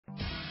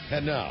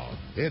And now,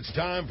 it's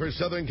time for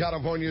Southern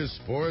California's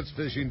sports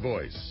fishing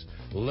voice.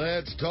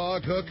 Let's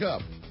talk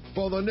hookup.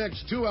 For the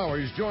next 2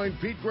 hours, join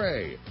Pete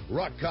Gray,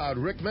 rock cod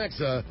Rick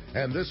Maxa,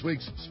 and this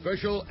week's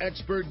special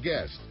expert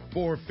guest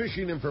for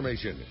fishing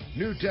information,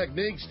 new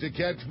techniques to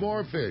catch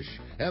more fish,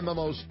 and the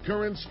most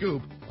current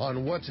scoop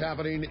on what's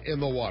happening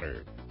in the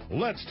water.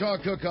 Let's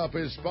Talk Hookup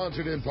is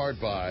sponsored in part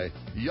by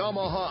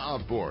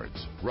Yamaha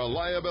Outboards.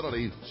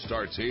 Reliability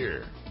starts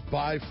here.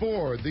 By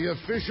Ford, the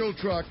official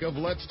truck of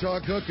Let's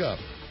Talk Hookup,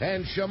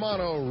 and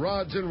Shimano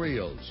Rods and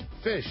Reels.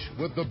 Fish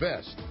with the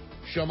best.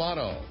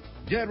 Shimano.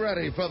 Get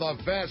ready for the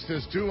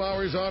fastest 2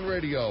 hours on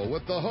radio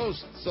with the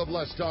hosts of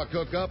Let's Talk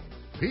Hookup,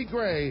 Pete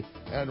Gray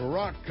and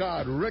Rock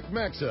Cod Rick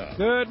Maxa.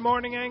 Good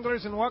morning,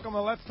 anglers, and welcome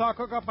to Let's Talk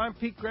Hookup. I'm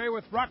Pete Gray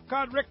with Rock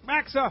Cod Rick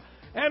Maxa,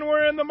 and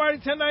we're in the Mighty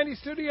 1090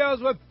 studios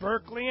with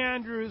Berkeley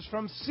Andrews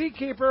from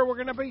Seakeeper. We're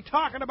going to be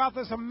talking about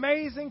this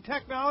amazing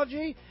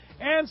technology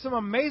and some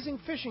amazing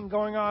fishing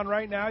going on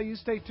right now. You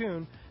stay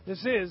tuned.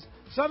 This is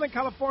Southern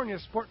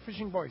California's sport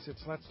fishing voice.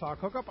 It's Let's Talk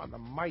Hookup on the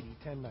Mighty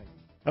 1090.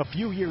 A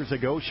few years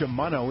ago,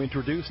 Shimano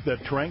introduced the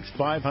Tranx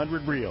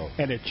 500 reel,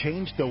 and it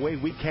changed the way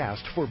we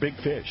cast for big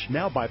fish.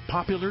 Now, by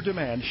popular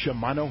demand,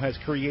 Shimano has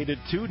created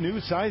two new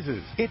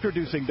sizes.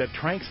 Introducing the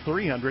Tranx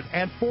 300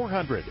 and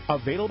 400,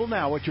 available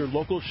now at your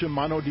local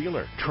Shimano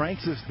dealer.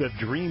 Tranx is the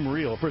dream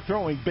reel for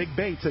throwing big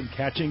baits and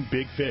catching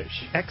big fish.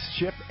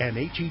 X-Ship and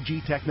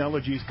HEG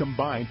technologies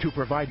combine to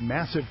provide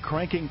massive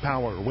cranking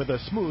power with a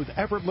smooth,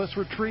 effortless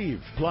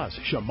retrieve. Plus,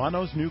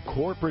 Shimano's new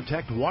Core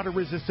Protect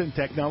water-resistant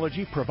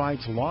technology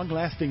provides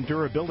long-lasting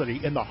durability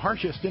in the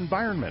harshest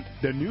environment.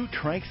 The new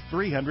Tranx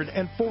 300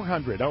 and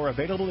 400 are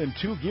available in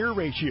 2 gear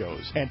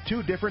ratios and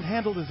 2 different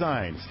handle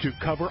designs to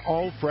cover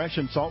all fresh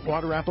and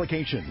saltwater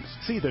applications.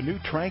 See the new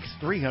Tranx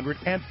 300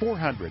 and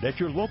 400 at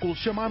your local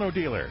Shimano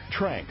dealer.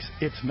 Tranx,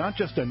 it's not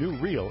just a new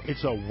reel,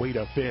 it's a way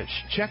to fish.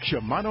 Check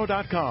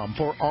Shimano.com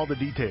for all the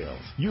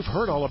details. You've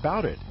heard all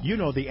about it. You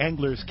know the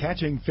angler's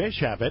catching fish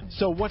habit,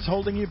 so what's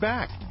holding you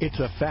back? It's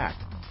a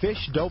fact.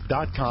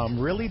 FishDope.com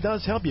really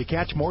does help you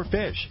catch more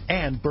fish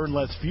and burn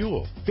less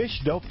fuel.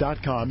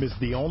 FishDope.com is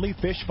the only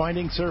fish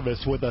finding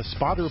service with a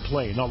spotter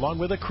plane along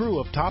with a crew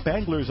of top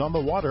anglers on the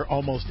water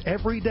almost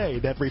every day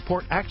that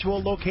report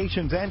actual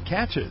locations and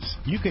catches.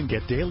 You can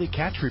get daily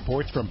catch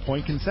reports from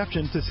Point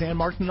Conception to San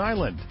Martin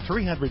Island,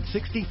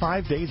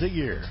 365 days a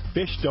year.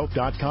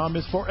 FishDope.com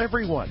is for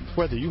everyone,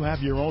 whether you have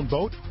your own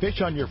boat, fish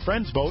on your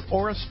friend's boat,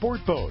 or a sport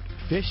boat.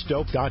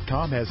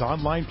 FishDope.com has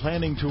online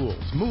planning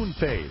tools, moon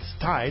phase,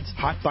 tides,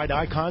 hot bite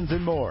icons,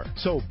 and more.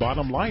 So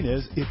bottom line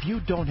is, if you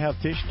don't have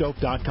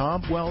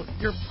FishDope.com, well,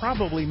 you're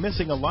probably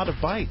missing a lot of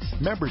bites.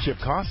 Membership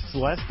costs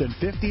less than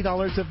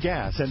 $50 of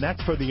gas, and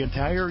that's for the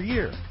entire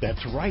year.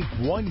 That's right,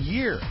 1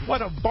 year.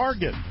 What a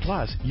bargain.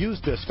 Plus,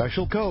 use the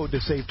special code to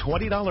save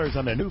 $20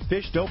 on a new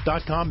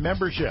FishDope.com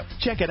membership.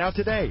 Check it out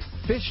today.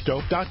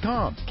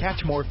 FishDope.com.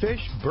 Catch more fish,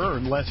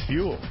 burn less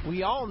fuel.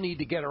 We all need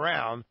to get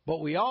around,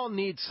 but we all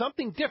need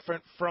something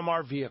different from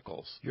our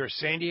vehicles. Your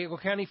San Diego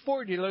County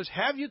Ford dealers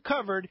have you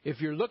covered if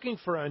you're looking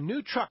for a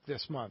new truck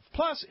this month.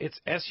 Plus, it's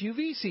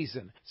SUV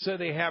season, so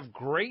they have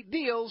great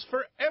deals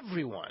for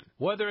everyone.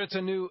 Whether it's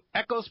a new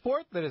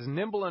EcoSport that is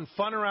nimble and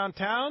fun around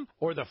town,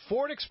 or the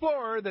Ford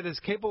Explorer that is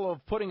capable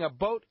of putting a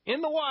boat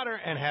in the water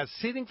and has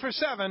seating for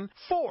 7,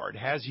 Ford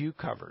has you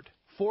covered.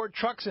 Ford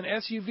trucks and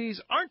SUVs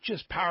aren't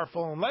just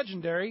powerful and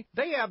legendary.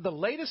 They have the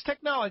latest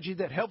technology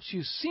that helps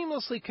you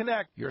seamlessly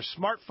connect your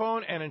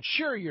smartphone and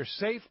ensure you're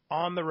safe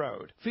on the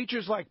road.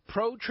 Features like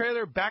Pro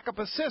Trailer Backup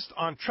Assist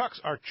on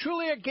trucks are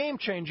truly a game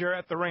changer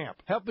at the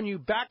ramp, helping you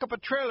back up a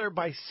trailer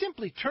by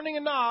simply turning a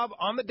knob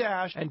on the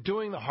dash and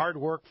doing the hard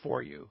work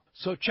for you.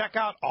 So check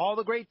out all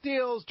the great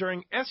deals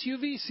during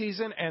SUV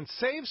season and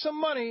save some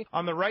money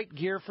on the right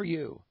gear for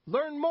you.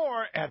 Learn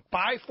more at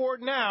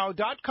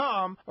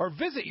buyfordnow.com or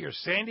visit your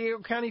San Diego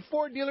County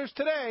Ford dealers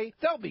today.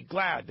 They'll be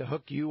glad to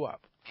hook you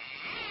up.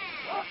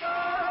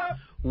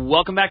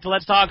 Welcome back to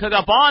Let's Talk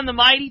Hookup on the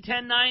Mighty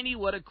 1090.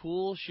 What a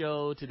cool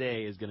show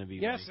today is going to be.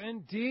 Yes,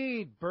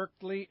 indeed.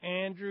 Berkeley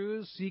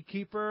Andrews,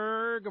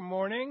 Seakeeper, good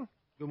morning.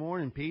 Good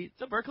morning, Pete.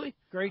 What's up, Berkeley?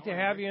 Great to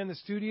have you in the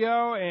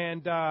studio,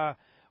 and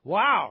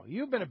wow,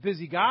 you've been a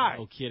busy guy.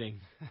 No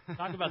kidding.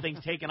 Talk about things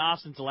taking off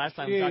since the last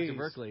time we talked to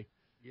Berkeley.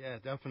 Yeah,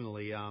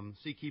 definitely.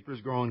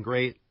 Seakeeper's growing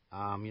great.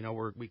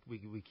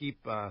 We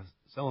keep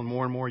selling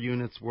more and more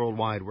units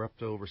worldwide. We're up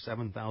to over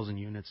 7,000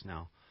 units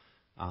now,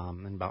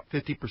 and about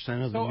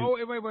 50% of the. So,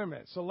 wait a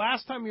minute. So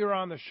last time you were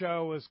on the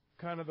show was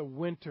kind of the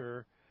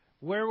winter.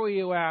 Where were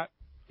you at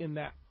in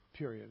that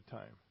period of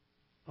time?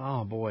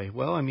 Oh boy.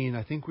 Well,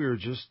 I think we were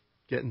just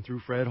getting through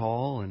Fred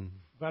Hall, and.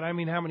 But how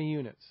many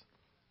units?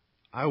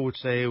 I would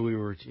say we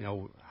were,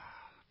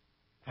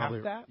 half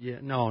that? Yeah,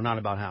 no, not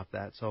about half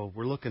that. So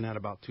we're looking at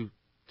about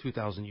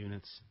 2,000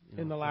 units.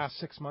 In the last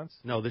 6 months?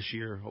 No, this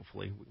year,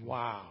 hopefully.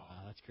 Wow.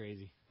 That's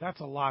crazy. That's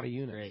a lot of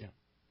units. Great.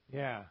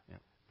 Yeah.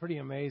 Pretty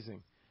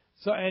amazing.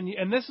 So,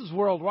 and this is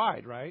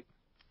worldwide, right?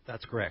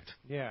 That's correct.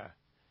 Yeah.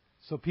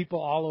 So people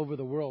all over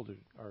the world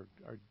are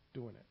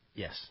doing it.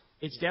 Yes.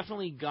 It's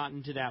definitely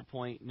gotten to that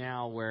point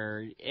now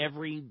where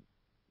every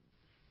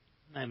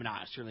I mean,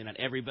 certainly not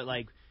every, but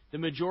like the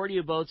majority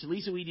of boats, at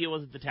least that we deal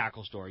with at the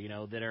tackle store,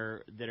 that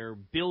are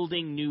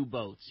building new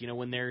boats.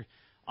 When they're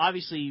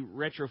obviously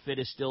retrofit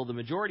is still the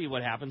majority of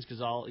what happens because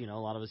a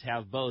lot of us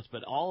have boats,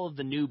 but all of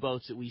the new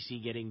boats that we see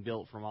getting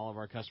built from all of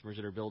our customers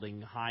that are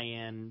building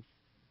high-end,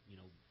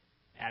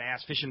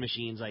 badass fishing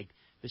machines, like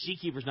the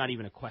Seakeeper's not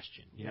even a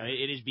question.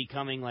 It is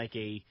becoming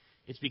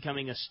it's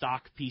becoming a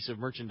stock piece of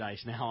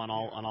merchandise now on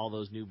all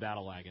those new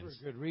battle wagons.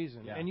 For a good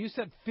reason. Yeah. And you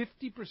said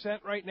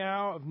 50% right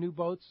now of new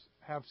boats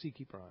have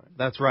Seakeeper on it.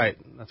 That's right.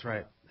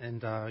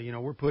 And,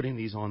 we're putting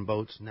these on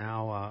boats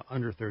now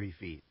under 30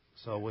 feet.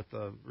 So with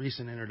the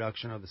recent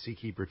introduction of the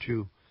Seakeeper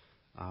 2,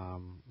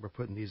 we're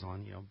putting these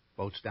on,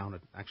 boats down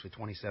at actually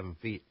 27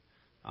 feet.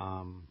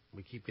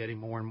 We keep getting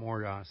more and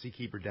more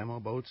Seakeeper demo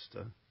boats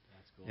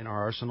in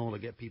our arsenal to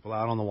get people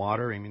out on the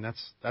water. I mean,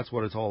 that's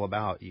what it's all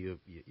about. You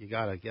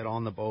got to get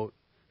on the boat,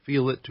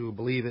 feel it to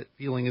believe it.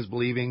 Feeling is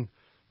believing.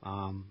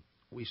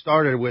 We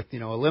started with,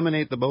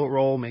 eliminate the boat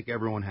roll, make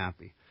everyone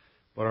happy.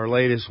 But our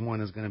latest one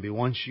is going to be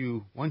once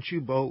you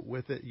boat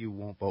with it, you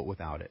won't boat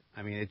without it.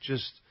 I mean, it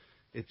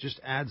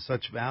just adds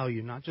such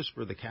value, not just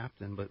for the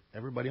captain, but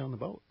everybody on the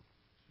boat.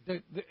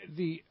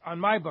 On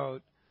my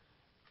boat,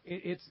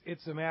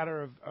 it's a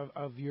matter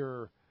of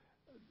you're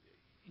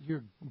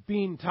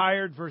being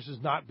tired versus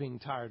not being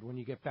tired when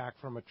you get back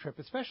from a trip,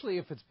 especially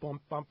if it's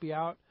bumpy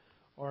out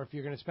or if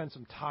you're going to spend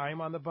some time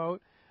on the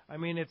boat. I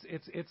mean, it's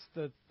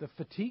the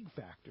fatigue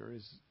factor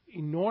is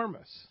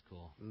enormous.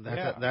 Cool.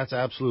 That's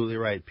absolutely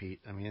right,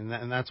 Pete. I mean,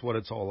 and that's what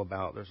it's all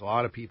about. There's a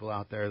lot of people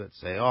out there that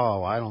say,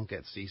 "Oh, I don't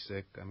get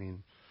seasick." I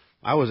mean,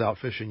 I was out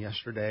fishing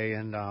yesterday,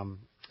 and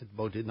the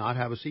boat did not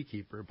have a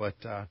Seakeeper, but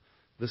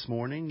this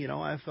morning,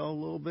 I felt a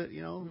little bit,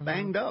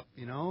 banged up.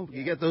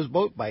 You get those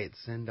boat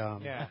bites, and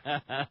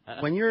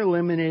when you're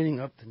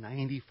eliminating up to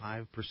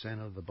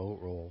 95% of the boat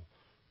roll,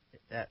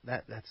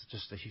 that's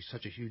just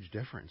such a huge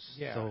difference.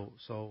 Yeah.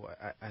 So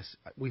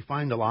we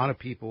find a lot of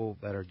people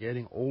that are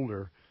getting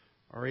older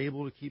are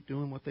able to keep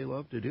doing what they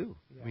love to do.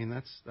 Yeah. I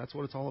mean, that's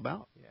what it's all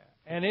about. Yeah.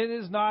 And it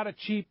is not a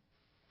cheap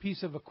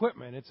piece of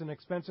equipment. It's an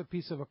expensive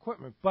piece of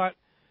equipment. But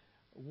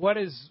what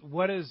is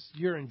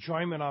your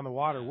enjoyment on the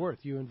water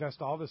worth? You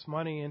invest all this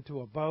money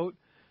into a boat,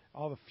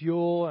 all the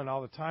fuel and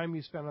all the time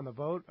you spend on the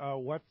boat.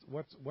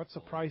 What's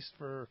the price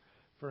for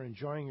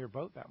enjoying your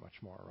boat that much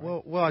more,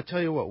 right? Well, I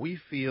tell you what, we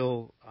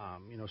feel,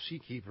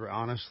 Seakeeper,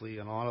 honestly,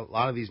 and a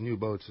lot of these new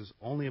boats is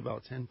only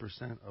about 10%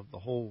 of the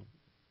whole,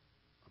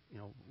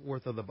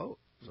 worth of the boat.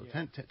 So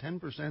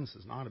 10%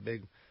 is not a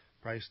big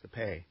price to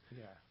pay,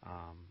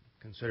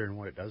 considering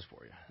what it does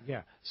for you.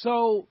 Yeah.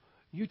 So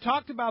you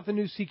talked about the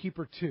new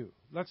Seakeeper 2.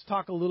 Let's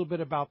talk a little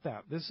bit about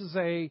that. This is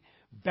a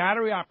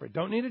battery operated.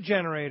 Don't need a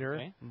generator.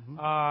 Okay.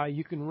 Mm-hmm.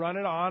 You can run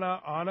it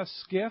on a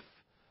skiff.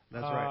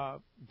 That's right.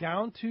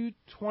 Down to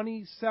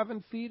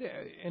 27 feet,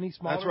 any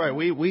smaller? That's right.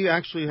 We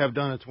actually have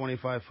done a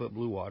 25-foot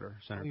blue water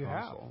center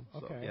console.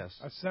 Have? Okay. So, yes.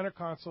 A center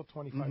console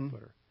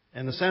 25-footer.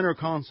 And the center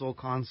console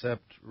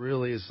concept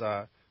really is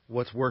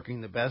what's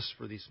working the best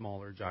for these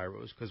smaller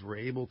gyros because we're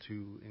able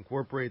to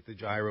incorporate the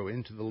gyro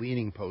into the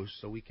leaning post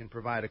so we can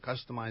provide a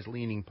customized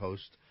leaning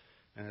post.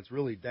 And it's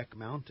really deck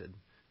mounted.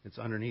 It's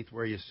underneath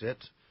where you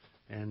sit.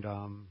 And,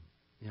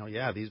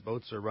 these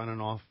boats are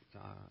running off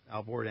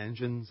outboard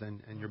engines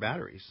and your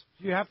batteries.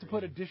 Do you have to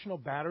put additional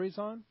batteries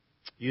on?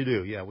 You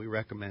do, yeah. We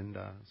recommend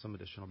some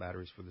additional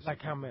batteries for the Seakeeper.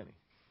 Like how many?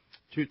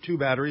 Two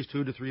batteries,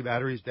 2 to 3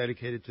 batteries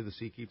dedicated to the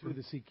Seakeeper. To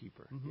the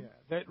Seakeeper,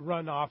 that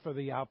run off of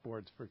the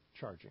outboards for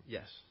charging.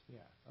 Yes. Yeah,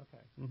 okay.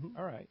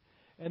 All right.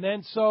 And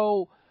then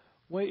so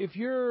if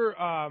you're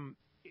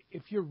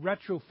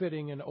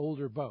retrofitting an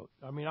older boat,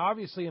 I mean,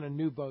 obviously in a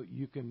new boat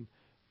you can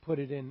put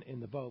it in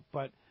the boat,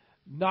 but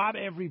not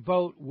every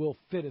boat will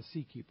fit a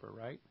Seakeeper,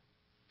 right?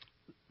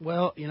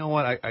 Well, you know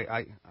what?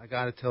 I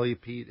got to tell you,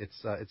 Pete,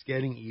 it's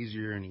getting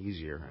easier and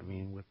easier. I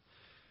mean, with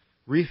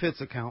refits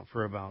account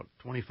for about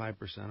 25%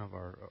 of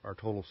our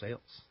total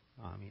sales.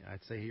 I mean,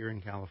 I'd say here in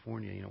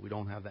California, we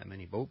don't have that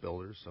many boat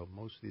builders, so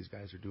most of these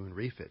guys are doing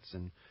refits,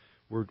 and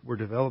we're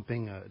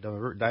developing a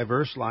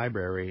diverse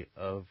library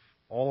of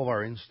all of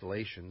our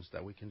installations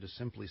that we can just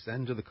simply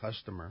send to the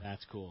customer.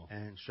 That's cool.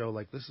 And show,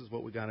 this is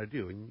what we got to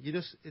do. And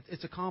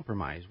it's a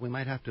compromise. We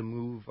might have to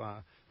move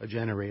a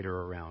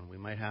generator around. We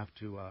might have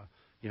to,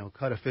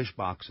 cut a fish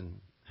box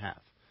in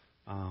half.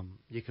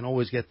 You can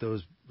always get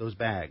those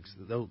bags.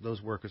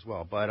 Those work as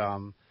well. But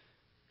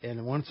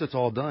and once it's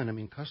all done, I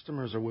mean,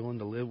 customers are willing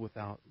to live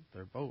without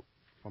their boat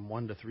from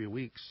 1 to 3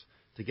 weeks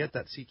to get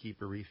that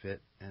Seakeeper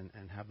refit and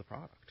have the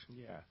product.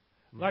 Yeah.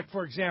 Like,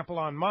 for example,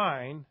 on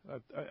mine,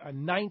 a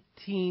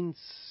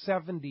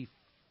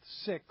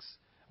 1976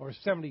 or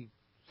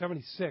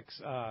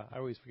 76, I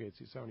always forget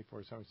it's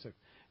 74, 76.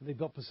 They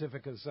built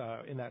Pacificas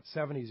in that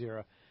 70s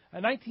era.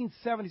 A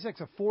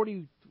 1976, a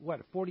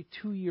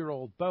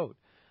 42-year-old boat.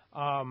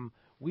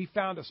 We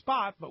found a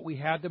spot, but we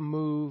had to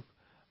move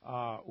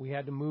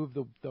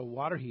the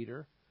water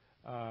heater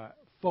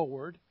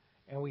forward,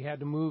 and we had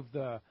to move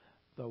the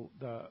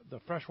the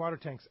freshwater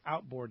tanks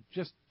outboard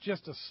just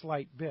a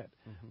slight bit,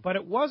 but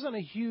it wasn't a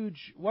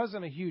huge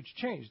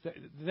change.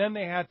 Then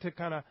they had to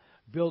kind of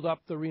build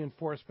up the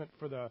reinforcement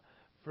for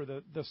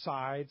the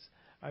sides.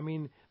 I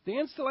mean, the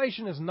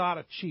installation is not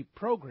a cheap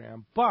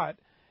program, but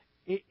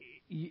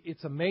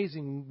it's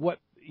amazing what,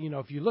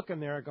 if you look in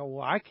there and go,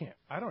 well, I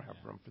don't have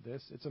room for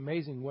this. It's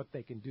amazing what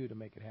they can do to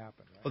make it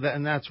happen. Right? Well,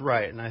 and that's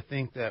right. And I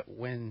think that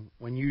when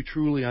you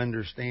truly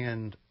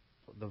understand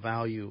the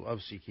value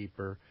of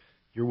Seakeeper,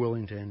 you're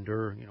willing to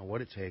endure,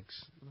 what it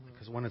takes.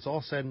 Because when it's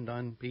all said and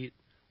done, Pete,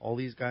 all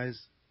these guys,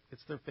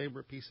 it's their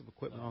favorite piece of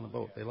equipment on the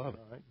boat. They love it.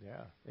 Right.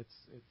 Yeah. It's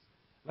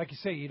like you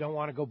say, you don't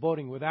want to go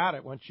boating without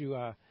it once you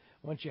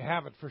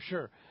have it, for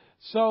sure.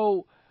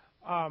 So,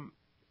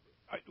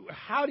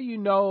 how do you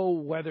know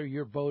whether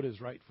your boat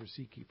is right for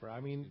Seakeeper? I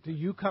mean, do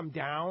you come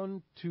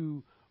down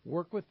to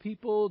work with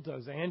people?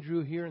 Does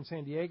Andrew here in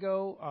San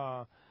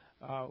Diego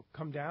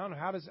come down?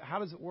 How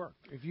does it work?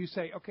 If you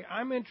say, okay,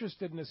 I'm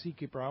interested in a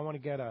Seakeeper, I want to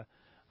get a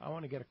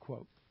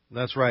quote.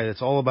 That's right.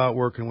 It's all about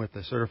working with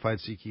a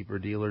certified Seakeeper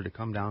dealer to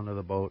come down to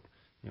the boat,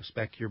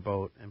 spec your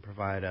boat, and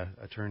provide a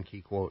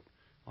turnkey quote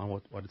on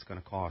what it's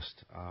going to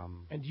cost.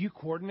 And do you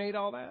coordinate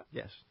all that?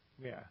 Yes.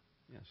 Yeah.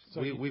 Yes.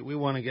 So we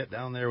want to get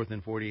down there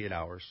within 48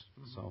 hours.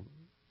 So,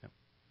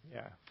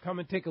 yeah. Come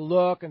and take a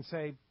look and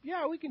say,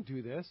 yeah, we can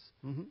do this.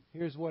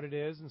 Here's what it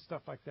is and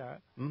stuff like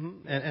that.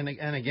 And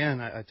again,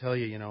 I tell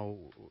you,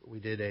 we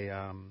did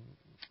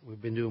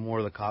we've been doing more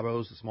of the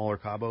Cabos, the smaller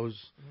Cabos,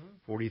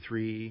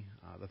 43,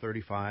 the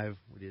 35.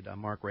 We did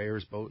Mark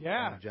Rayer's boat,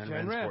 Gen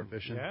Ren Sport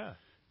Fishing. Yeah.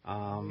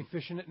 We'll be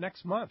fishing it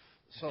next month.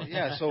 So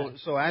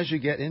so as you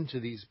get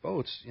into these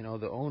boats,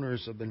 the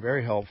owners have been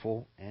very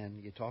helpful,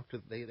 and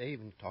they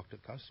even talk to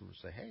customers,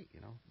 say, hey,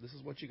 this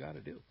is what you got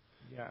to do.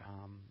 Yeah.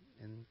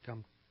 And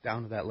come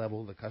down to that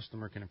level the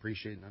customer can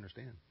appreciate and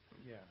understand.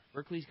 Yeah.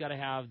 Berkeley's got to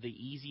have the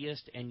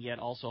easiest and yet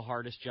also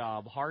hardest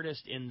job.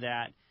 Hardest in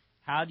that,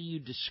 how do you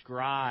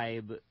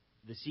describe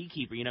the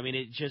Seakeeper?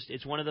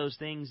 It's one of those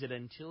things that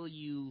until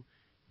you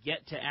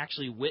get to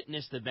actually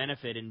witness the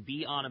benefit and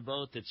be on a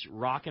boat that's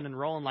rocking and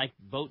rolling like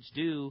boats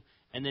do,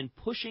 and then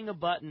pushing a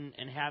button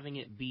and having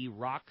it be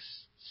rock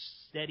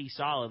steady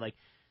solid, like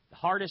the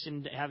hardest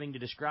in having to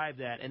describe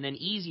that, and then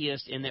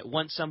easiest in that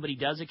once somebody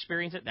does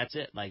experience it, that's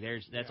it. Like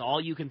that's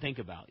all you can think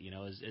about,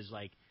 is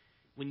like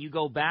when you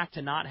go back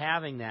to not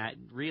having that,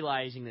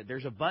 realizing that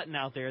there's a button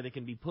out there that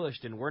can be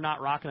pushed and we're not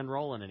rocking and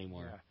rolling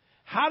anymore. Yeah.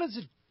 How does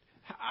it?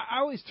 I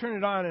always turn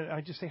it on and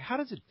I just say, how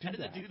does it do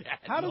that?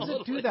 How does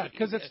it do that?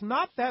 Because it's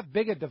not that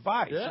big a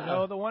device.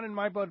 Yeah. The one in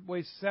my boat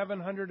weighs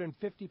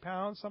 750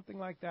 pounds, something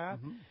like that.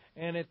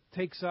 And it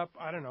takes up,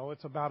 I don't know,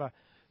 it's about a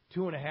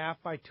 2.5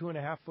 by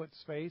 2.5 foot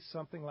space,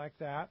 something like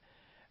that.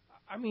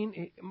 I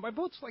mean, my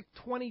boat's like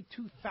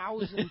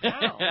 22,000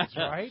 pounds,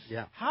 right?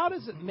 Yeah. How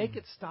does it make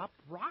it stop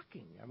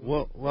rocking? I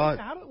mean,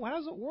 how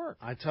does it work?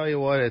 I tell you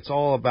what, it's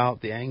all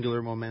about the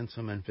angular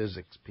momentum and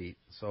physics, Pete.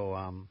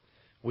 So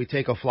we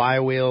take a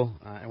flywheel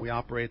and we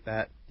operate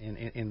that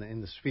in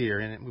the sphere,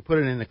 and we put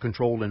it in a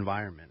controlled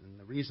environment. And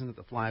the reason that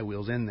the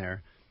flywheel's in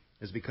there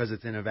is because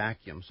it's in a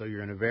vacuum. So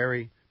you're in a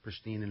very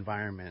pristine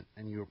environment,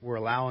 and we're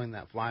allowing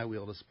that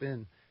flywheel to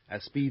spin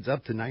at speeds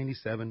up to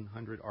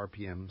 9,700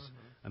 RPMs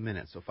a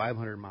minute, so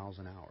 500 miles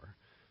an hour.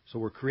 So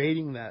we're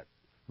creating that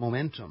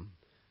momentum.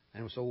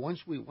 And so once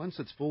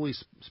it's fully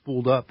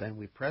spooled up and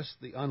we press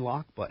the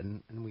unlock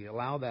button and we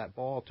allow that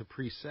ball to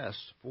precess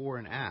fore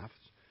and aft,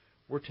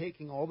 we're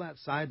taking all that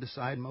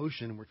side-to-side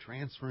motion and we're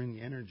transferring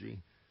the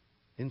energy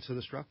into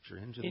the structure,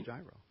 into the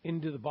gyro.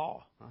 Into the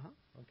ball.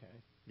 Okay.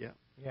 Yeah.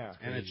 Yeah.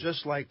 And it's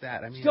just like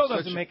that. I mean, still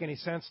doesn't make any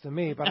sense to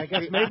me, but I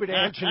guess maybe to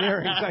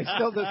engineering,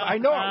 I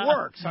know it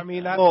works. I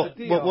mean, that's the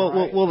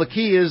deal. Well, the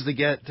key is to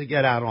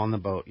get out on the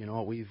boat.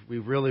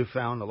 We've really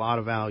found a lot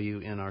of value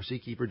in our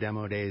Seakeeper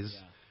demo days.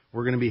 Yeah.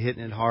 We're going to be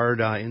hitting it hard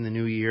in the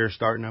new year,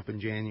 starting up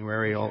in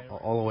January,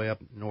 all the way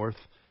up north,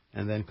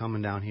 and then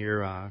coming down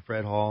here,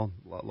 Fred Hall,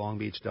 Long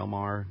Beach, Del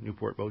Mar,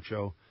 Newport Boat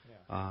Show.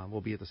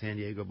 We'll be at the San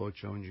Diego Boat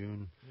Show in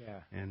June. Yeah.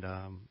 And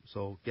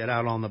so get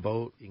out on the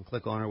boat. You can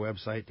click on our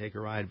website, take a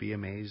ride, be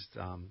amazed.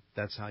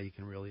 That's how you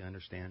can really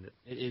understand it.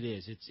 It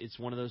is. It's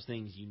one of those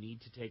things. You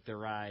need to take the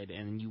ride,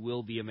 and you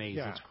will be amazed.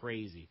 Yeah. It's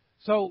crazy.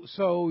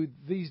 So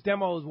these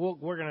demos,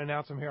 we're going to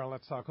announce them here on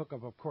Let's Talk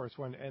Hookup, of course,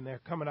 and they're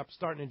coming up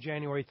starting in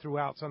January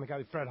throughout. Some of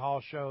the Fred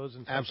Hall shows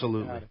and stuff.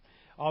 Absolutely. Like that.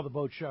 All the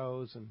boat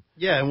shows and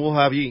and we'll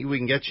have you. We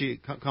can get you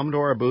come to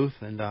our booth,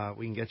 and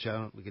we can get you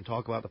out. We can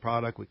talk about the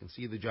product. We can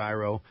see the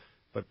gyro.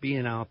 But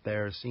being out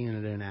there, seeing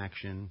it in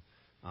action,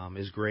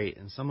 is great.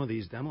 And some of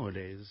these demo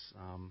days,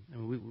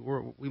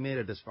 we made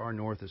it as far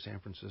north as San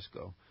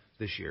Francisco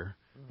this year,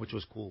 which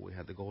was cool. We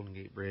had the Golden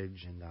Gate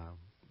Bridge and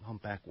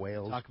humpback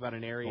whales. Talk about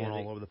an area going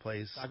all over the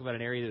place. Talk about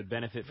an area that would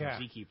benefit from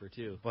Seakeeper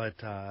too.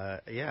 But I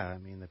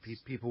mean, the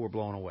people were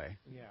blown away.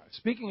 Yeah.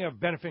 Speaking of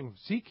benefiting from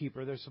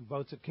Seakeeper, there's some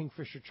boats at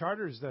Kingfisher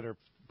Charters that are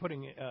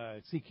putting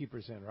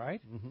Seakeepers in,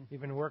 right? You've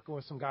been working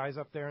with some guys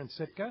up there in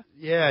Sitka?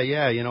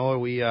 Yeah.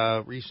 We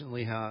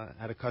recently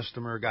had a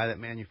customer, a guy that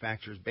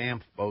manufactures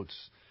Banff boats,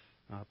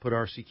 put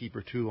our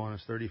Seakeeper 2 on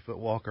his 30-foot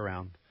walk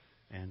around.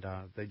 And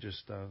they're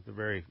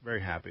very,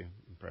 very happy,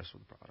 impressed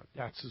with the product.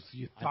 Yeah,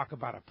 you talk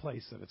about a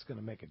place that it's going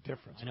to make a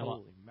difference. I know,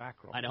 Holy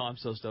mackerel! I know, I'm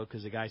so stoked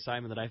because the guy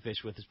Simon that I fish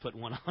with is putting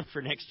one on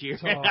for next year.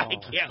 Oh, I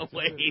can't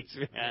wait,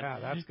 man. Yeah,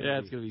 that's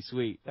going to be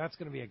sweet. That's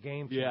going to be a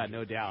game changer. Yeah,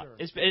 no doubt.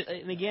 Sure.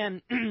 And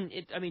again,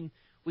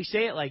 we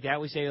say it like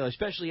that. We say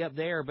especially up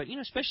there, but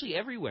especially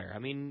everywhere. I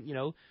mean,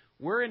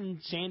 we're in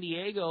San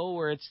Diego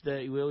where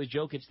we always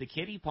joke it's the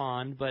kiddie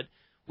pond, but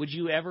do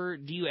you ever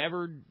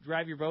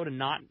drive your boat and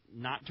not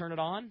turn it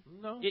on?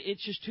 No.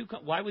 It's just too.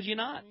 Why would you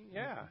not?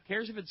 Yeah. Who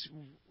cares if it's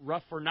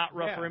rough or not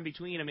rough or in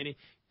between? I mean,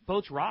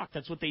 boats rock.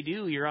 That's what they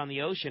do. You're on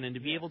the ocean, and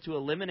to be able to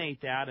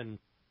eliminate that and,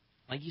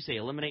 like you say,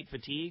 eliminate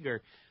fatigue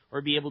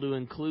or be able to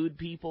include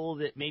people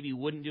that maybe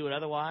wouldn't do it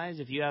otherwise.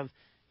 If you have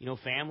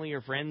family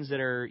or friends that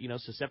are,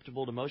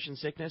 susceptible to motion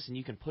sickness, and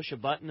you can push a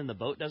button and the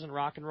boat doesn't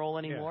rock and roll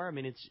anymore. Yeah. I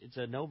mean, it's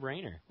a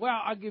no-brainer.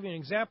 Well, I'll give you an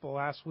example.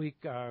 Last week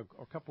or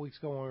a couple weeks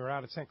ago when we were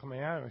out at San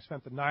Clemente, we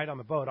spent the night on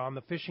the boat on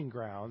the fishing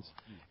grounds,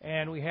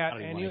 and we had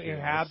you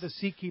had the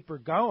Seakeeper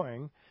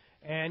going,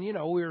 and we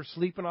were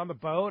sleeping on the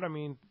boat. I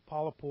mean,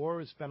 Paula Poor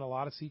has spent a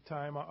lot of sea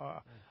time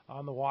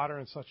on the water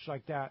and such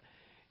like that.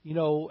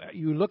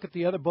 You look at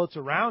the other boats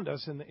around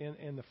us in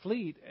the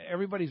fleet.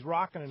 Everybody's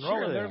rocking and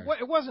rolling. Sure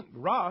It wasn't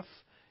rough.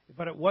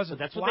 But it wasn't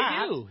that's flat.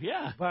 What they do,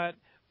 yeah. But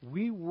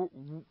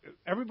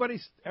everybody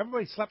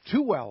slept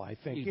too well, I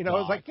think. It's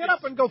like, get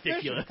up and go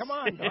fishing. Come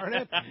on, darn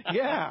it.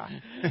 Yeah.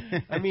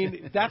 I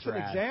mean, that's an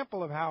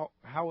example of how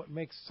it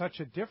makes such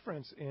a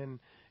difference in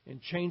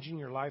changing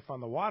your life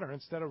on the water.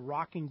 Instead of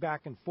rocking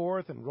back and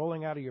forth and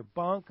rolling out of your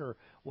bunk or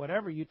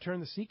whatever, you turn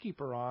the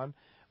Seakeeper on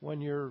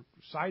when you're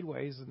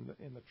sideways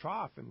in the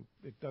trough, and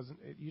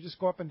you just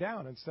go up and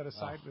down instead of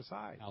side to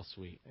side. How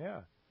sweet.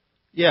 Yeah.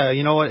 Yeah,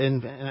 you know what,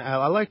 and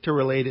I like to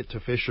relate it to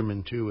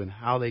fishermen too, and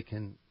how they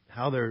can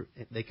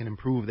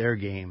improve their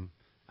game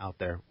out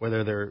there.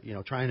 Whether they're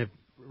trying to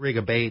rig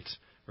a bait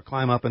or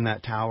climb up in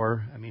that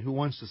tower. I mean, who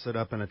wants to sit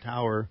up in a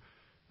tower,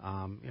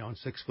 on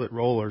 6-foot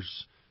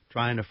rollers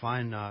trying to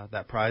find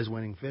that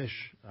prize-winning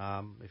fish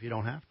if you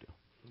don't have to?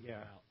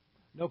 Yeah,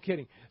 no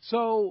kidding.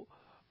 So,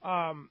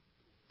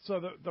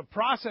 the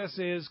process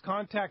is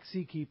contact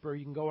Seakeeper.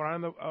 You can go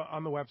on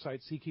the website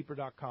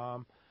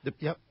seakeeper.com.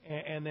 Yep.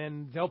 And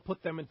then they'll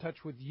put them in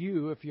touch with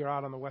you if you're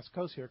out on the West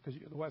Coast here, because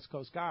you're the West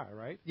Coast guy,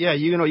 right? Yeah,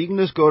 you can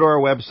just go to our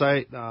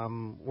website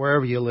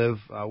wherever you live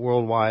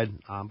worldwide,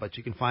 but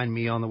you can find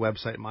me on the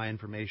website, my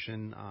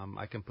information.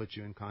 I can put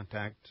you in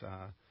contact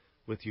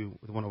with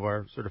one of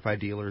our certified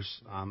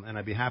dealers, and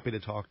I'd be happy to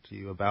talk to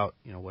you about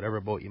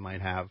whatever boat you might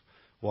have,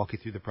 walk you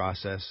through the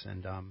process,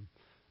 and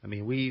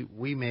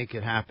we make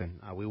it happen.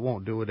 We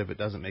won't do it if it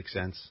doesn't make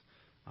sense.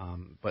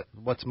 But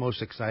what's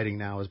most exciting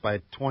now is by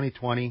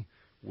 2020.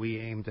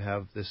 We aim to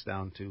have this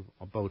down to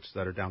boats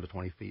that are down to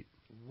 20 feet.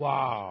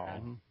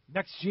 Wow.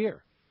 Next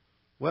year.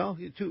 Well,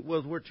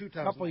 we're 2,000.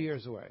 A couple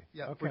years away.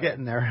 Yeah, okay. We're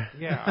getting there.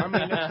 Yeah, I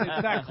mean,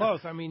 it's that close.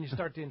 I mean, you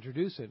start to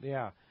introduce it,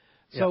 yeah.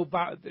 So,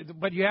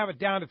 but you have it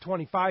down to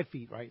 25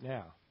 feet right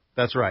now.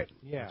 That's right.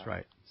 Yeah. That's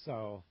right.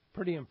 So,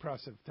 pretty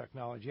impressive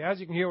technology. As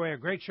you can hear, we have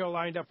a great show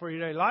lined up for you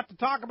today. A lot to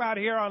talk about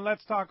here on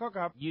Let's Talk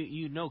Hookup.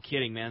 You no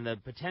kidding, man. The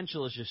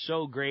potential is just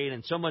so great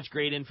and so much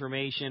great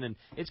information, and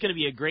it's going to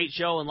be a great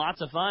show and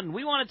lots of fun.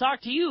 We want to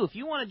talk to you. If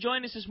you want to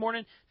join us this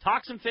morning,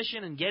 talk some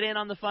fishing and get in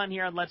on the fun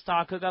here on Let's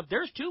Talk Hookup,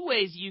 there's 2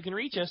 ways you can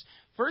reach us.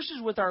 First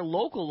is with our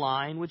local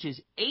line, which is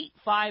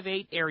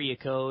 858 area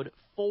code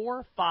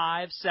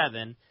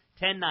 457-1090.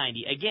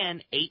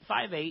 Again,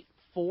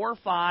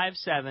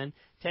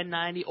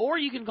 858-457-1090, or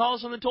you can call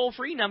us on the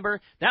toll-free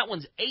number. That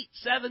one's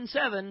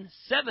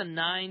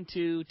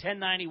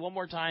 877-792-1090. One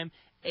more time,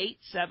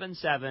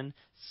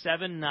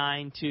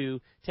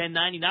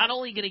 877-792-1090. Not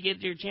only going to get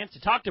your chance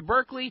to talk to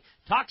Berkeley,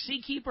 talk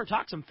Seakeeper,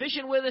 talk some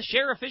fishing with us,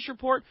 share a fish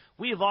report,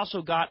 we have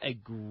also got a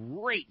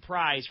great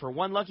prize for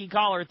one lucky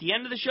caller at the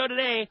end of the show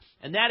today,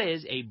 and that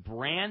is a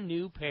brand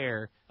new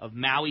pair of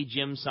Maui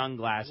Jim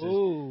sunglasses.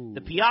 Ooh.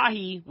 The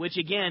Piahi, which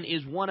again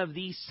is one of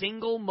the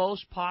single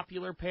most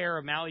popular pair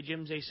of Maui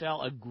Jims they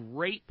sell, a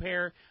great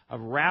pair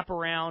of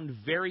wraparound,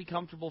 very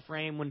comfortable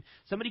frame. When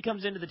somebody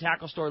comes into the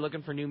tackle store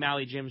looking for new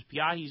Maui Jims,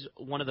 Piahi's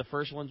one of the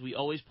first ones we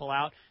always pull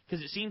out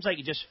because it seems like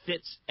it just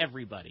fits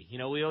everybody.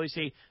 We always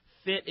say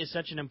fit is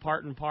such an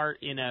important part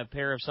in a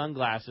pair of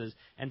sunglasses,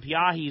 and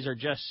Piahis are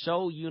just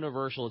so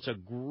universal. It's a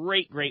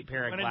great, great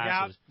pair of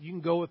glasses. Doubt, you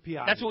can go with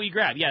Piahi. That's what we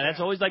grab. Yeah, that's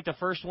always like the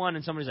first one,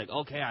 and somebody's like,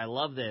 okay, I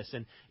love this.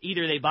 And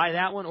either they buy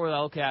that one or,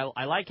 okay,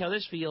 I like how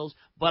this feels,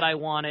 but I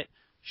want it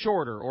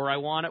shorter, or I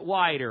want it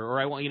wider, or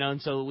I want,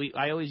 and so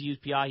I always use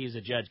Piahi as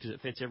a judge because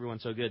it fits everyone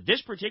so good.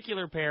 This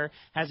particular pair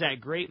has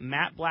that great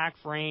matte black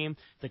frame,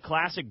 the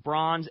classic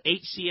bronze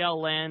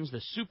HCL lens,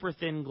 the super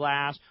thin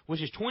glass,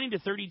 which is 20 to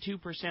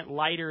 32%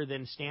 lighter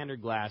than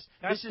standard glass.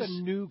 That's the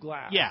new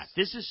glass. Yeah,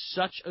 this is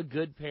such a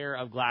good pair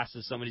of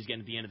glasses somebody's getting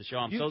at the end of the show.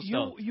 I'm so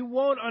stoked. You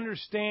won't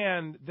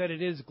understand that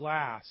it is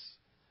glass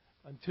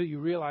until you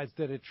realize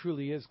that it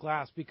truly is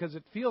glass, because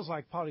it feels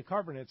like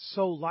polycarbonate. It's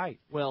so light.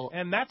 Well,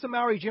 and that's a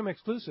Maui Jim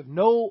exclusive.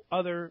 No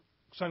other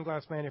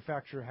sunglass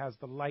manufacturer has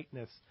the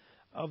lightness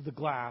of the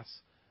glass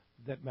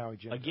that Maui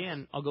Jim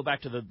Again, does. I'll go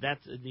back to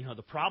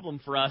the problem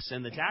for us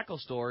in the tackle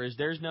store is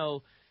there's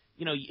no,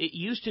 it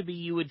used to be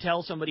you would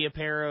tell somebody a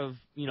pair of,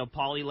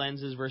 poly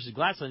lenses versus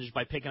glass lenses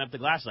by picking up the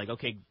glass. Like,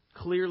 okay,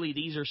 clearly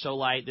these are so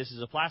light, this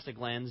is a plastic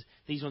lens,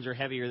 these ones are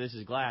heavier, this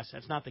is glass.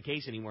 That's not the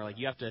case anymore. Like,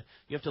 you have to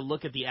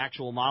look at the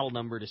actual model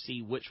number to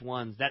see which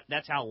ones.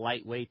 That's how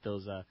lightweight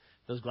those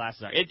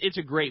glasses are. It's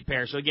a great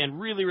pair. So, again,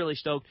 really, really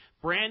stoked.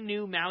 Brand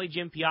new Maui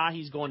Jim Pia.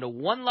 He's going to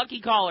one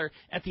lucky caller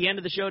at the end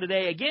of the show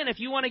today. Again, if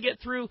you want to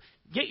get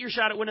your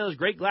shot at one of those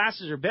great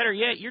glasses, or better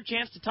yet, your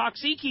chance to talk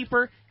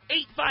Seakeeper,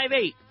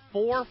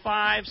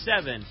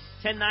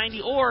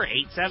 858-457-1090 or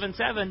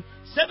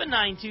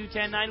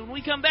 877-792-1090. When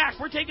we come back,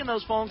 we're taking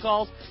those phone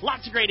calls.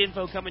 Lots of great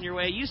info coming your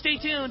way. You stay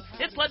tuned.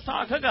 It's Let's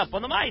Talk Hookup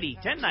on the Mighty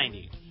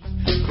 1090.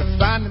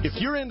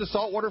 If you're into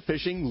saltwater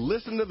fishing,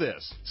 listen to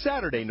this.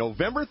 Saturday,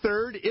 November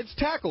 3rd, it's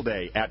Tackle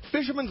Day at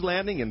Fisherman's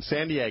Landing in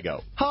San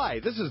Diego.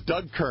 Hi, this is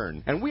Doug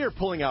Kern, and we are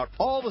pulling out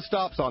all the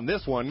stops on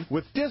this one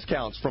with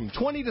discounts from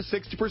 20 to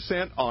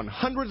 60% on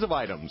hundreds of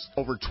items.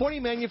 Over 20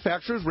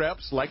 manufacturers'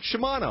 reps like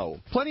Shimano,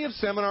 plenty of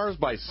seminars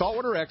by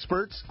saltwater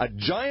experts, a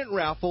giant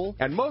raffle,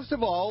 and most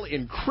of all,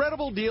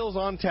 incredible deals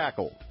on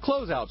tackle.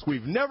 Closeouts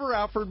we've never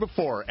offered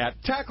before at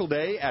Tackle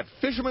Day at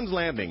Fisherman's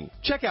Landing.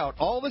 Check out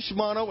all the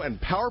Shimano and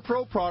Power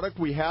Pro product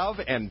we have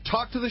and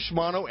talk to the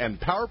Shimano and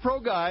Power Pro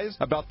guys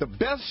about the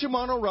best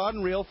Shimano rod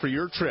and reel for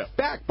your trip.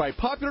 Backed by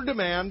popular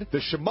demand,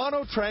 the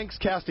Shimano Tranks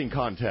Casting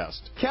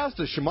Contest. Cast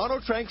a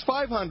Shimano Tranks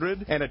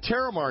 500 and a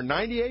Terramar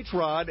 90H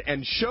rod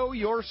and show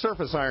your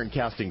surface iron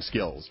casting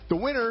skills. The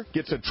winner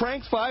gets a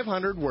Tranks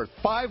 500 worth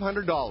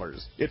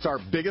 $500. It's our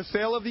biggest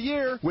sale of the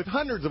year with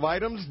hundreds of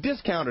items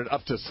discounted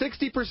up to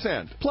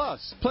 60%.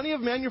 Plus, plenty of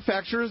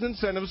manufacturers'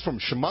 incentives from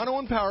Shimano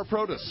and Power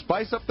Pro to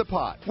spice up the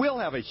pot. We'll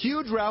have a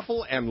huge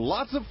raffle and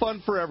lots of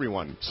fun for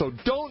everyone, so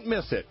don't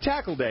miss it.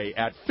 Tackle Day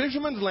at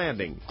Fisherman's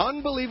Landing.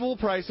 Unbelievable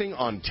pricing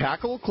on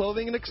tackle,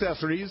 clothing, and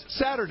accessories.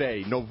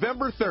 Saturday,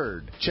 November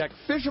 3rd. Check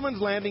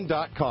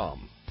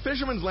fishermanslanding.com.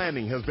 Fisherman's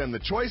Landing has been the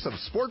choice of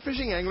sport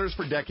fishing anglers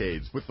for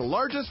decades, with the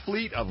largest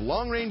fleet of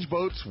long-range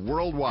boats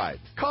worldwide,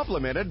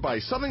 complemented by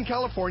Southern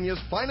California's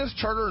finest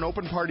charter and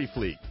open party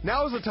fleet.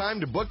 Now is the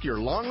time to book your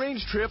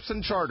long-range trips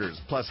and charters,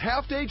 plus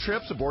half-day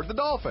trips aboard the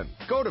Dolphin.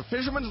 Go to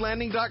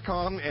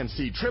fishermanslanding.com and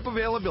see trip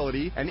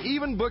availability, and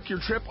even book your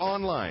trip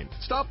online.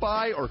 Stop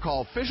by or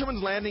call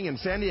Fisherman's Landing in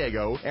San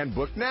Diego and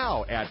book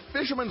now at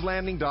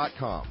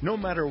fishermanslanding.com. No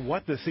matter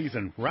what the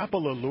season,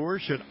 Rapala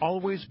lures should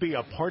always be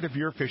a part of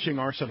your fishing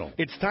arsenal.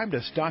 It's time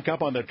to stock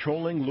up on the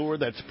trolling lure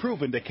that's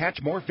proven to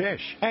catch more fish.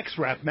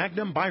 X-Rap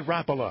Magnum by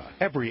Rapala.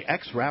 Every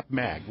X-Rap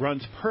Mag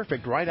runs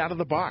perfect right out of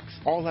the box.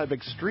 All have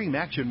extreme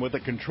action with a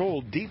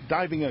controlled,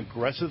 deep-diving,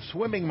 aggressive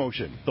swimming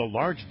motion. The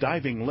large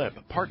diving lip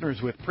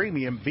partners with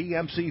premium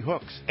VMC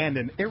hooks and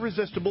an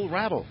irresistible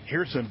rattle.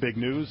 Here's some big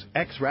news.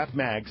 X-Rap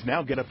Mags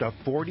now get up to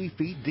 40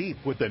 feet deep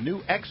with the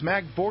new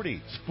X-Mag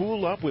 40.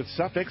 Spool up with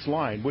Suffix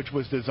line, which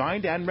was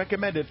designed and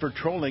recommended for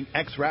trolling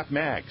X-Rap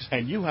Mags.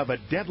 And you have a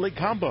deadly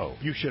combo.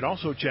 You should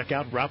also check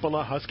out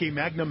Rapala Husky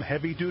Magnum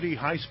heavy-duty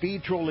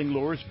high-speed trolling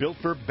lures built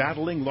for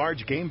battling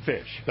large game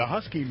fish. The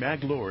Husky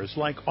Mag lures,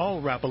 like all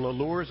Rapala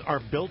lures,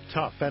 are built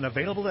tough and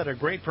available at a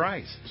great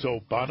price. So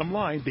bottom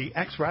line, the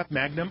X-Rap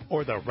Magnum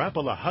or the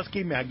Rapala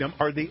Husky Magnum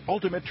are the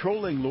ultimate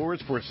trolling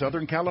lures for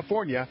Southern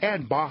California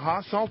and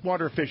Baja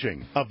saltwater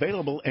fishing.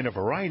 Available in a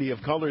variety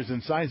of colors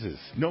and sizes.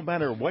 No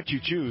matter what you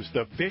choose,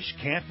 the fish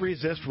can't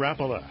resist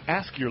Rapala.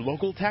 Ask your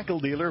local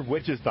tackle dealer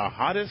which is the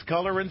hottest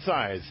color and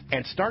size,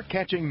 and start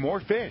catching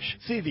more fish.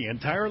 See the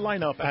entire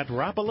lineup at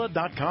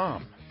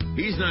Rapala.com.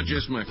 He's not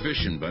just my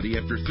fishing buddy.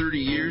 After 30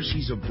 years,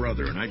 he's a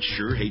brother, and I'd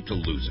sure hate to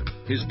lose him.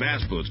 His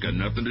bass boat's got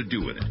nothing to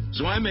do with it.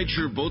 So I make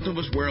sure both of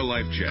us wear a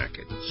life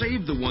jacket.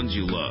 Save the ones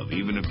you love,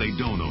 even if they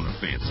don't own a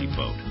fancy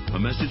boat. A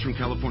message from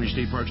California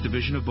State Parks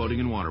Division of Boating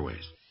and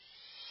Waterways.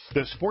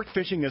 The Sport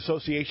Fishing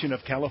Association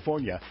of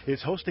California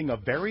is hosting a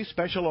very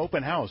special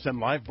open house and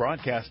live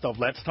broadcast of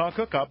Let's Talk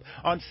Hookup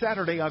on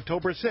Saturday,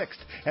 October 6th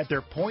at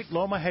their Point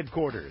Loma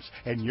headquarters,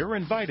 and you're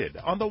invited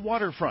on the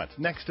waterfront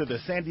next to the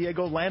San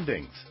Diego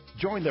landings.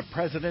 Join the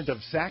president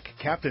of SAC,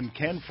 Captain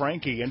Ken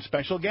Frankie, and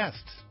special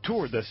guests.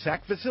 Tour the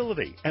SAC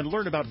facility and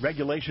learn about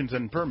regulations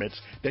and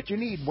permits that you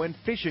need when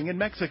fishing in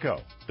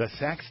Mexico. The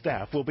SAC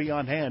staff will be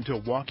on hand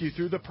to walk you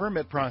through the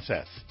permit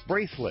process,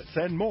 bracelets,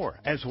 and more,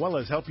 as well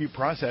as help you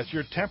process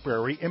your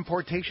temporary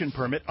importation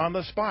permit on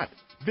the spot.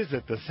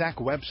 Visit the SAC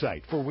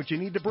website for what you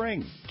need to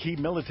bring. Key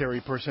military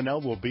personnel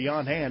will be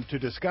on hand to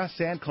discuss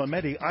San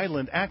Clemente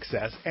Island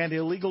access and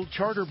illegal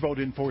charter boat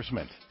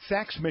enforcement.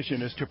 SAC's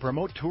mission is to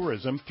promote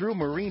tourism through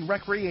marine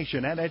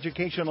recreation and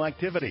educational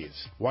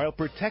activities while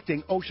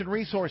protecting ocean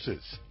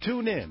resources.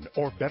 Tune in,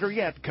 or better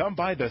yet, come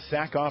by the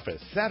SAC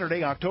office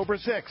Saturday, October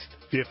 6th,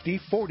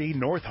 5040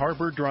 North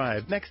Harbor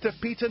Drive, next to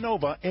Pizza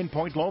Nova in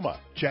Point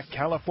Loma. Check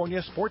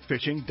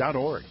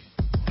CaliforniaSportFishing.org.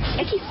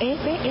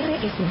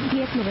 XEPRS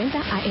 1090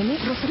 AM,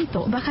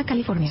 Rosarito, Baja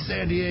California.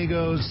 San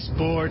Diego's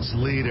sports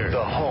leader.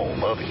 The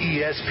home of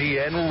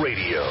ESPN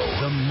Radio.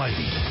 The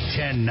mighty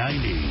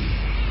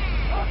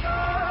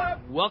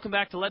 1090. Welcome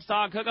back to Let's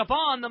Talk Hookup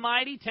on the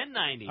mighty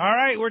 1090. All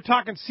right, we're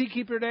talking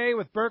Seakeeper today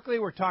with Berkeley.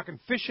 We're talking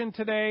fishing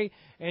today,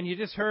 and you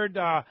just heard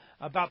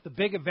about the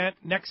big event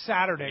next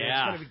Saturday. Yeah.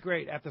 It's going to be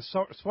great at the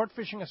Sport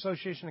Fishing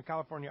Association of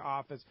California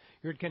office.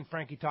 You heard Ken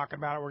Frankie talking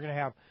about it. We're going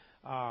to have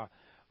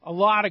a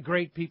lot of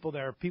great people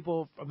there.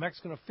 People,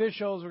 Mexican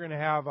officials. We're going to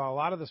have a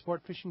lot of the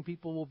sport fishing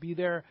people will be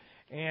there,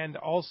 and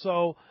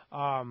also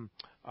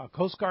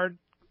Coast Guard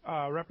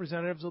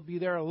representatives will be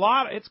there.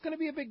 It's going to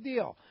be a big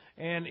deal,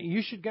 and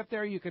you should get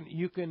there. You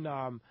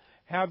can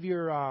have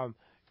your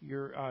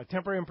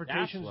temporary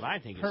importations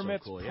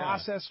permits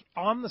processed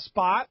on the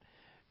spot.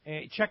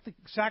 Check the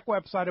SAC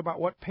website about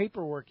what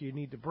paperwork you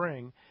need to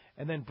bring,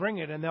 and then bring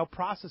it, and they'll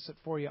process it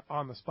for you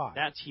on the spot.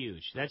 That's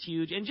huge. That's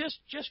huge. And just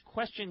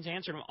questions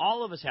answered.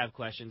 All of us have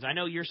questions. I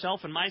know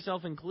yourself and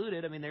myself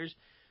included. I mean,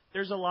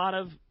 there's a lot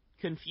of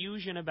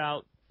confusion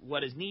about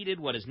what is needed,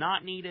 what is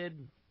not needed.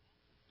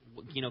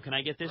 You know, can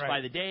I get this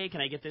by the day?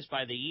 Can I get this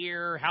by the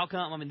year? How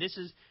come? I mean, this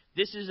is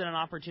an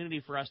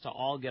opportunity for us to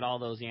all get all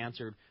those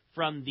answered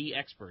from the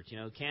experts. You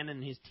know, Ken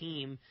and his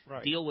team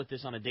deal with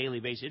this on a daily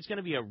basis. It's going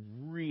to be a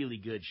really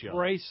good show.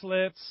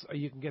 Bracelets,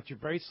 you can get your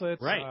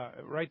bracelets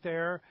right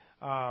there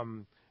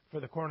for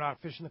the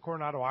fishing the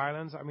Coronado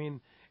Islands. I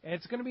mean,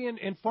 it's going to be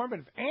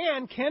informative.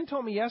 And Ken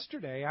told me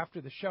yesterday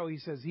after the show, he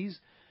says he's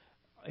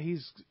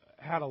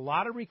had a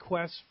lot of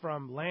requests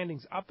from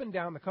landings up and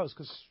down the coast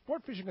because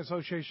Sport Fishing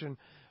Association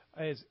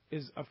is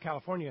of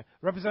California,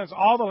 represents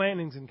all the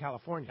landings in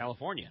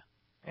California.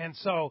 And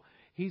so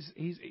he's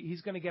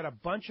going to get a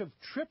bunch of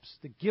trips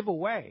to give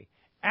away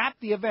at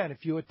the event.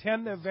 If you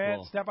attend the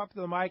event, step up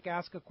to the mic,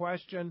 ask a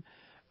question.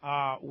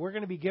 We're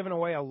going to be giving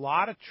away a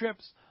lot of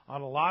trips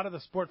on a lot of the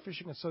Sport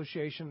Fishing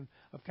Association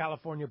of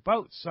California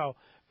boats. So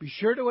be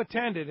sure to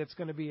attend it. It's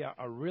going to be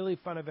a really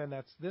fun event.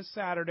 That's this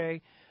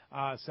Saturday,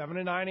 7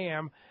 to 9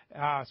 a.m.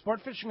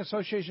 Sport Fishing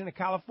Association of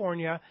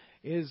California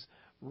is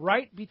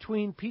right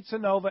between Pizza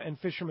Nova and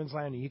Fisherman's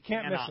Landing. You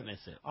can't miss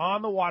it.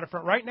 On the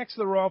waterfront, right next to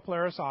the Royal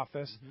Polaris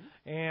office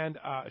and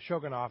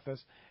Shogun office.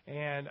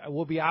 And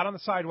we'll be out on the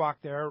sidewalk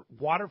there,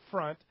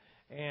 waterfront,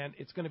 and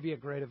it's going to be a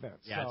great event.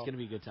 Yeah, it's going to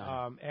be a good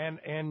time.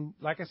 And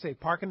like I say,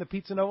 park in the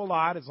Pizza Nova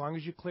lot. As long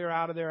as you clear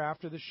out of there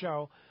after the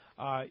show,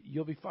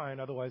 you'll be fine.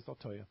 Otherwise, they'll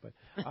tow you. But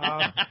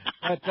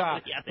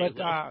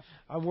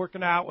I'm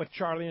working out with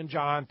Charlie and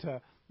John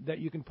that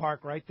you can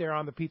park right there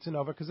on the Pizza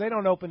Nova, because they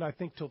don't open, I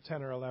think, till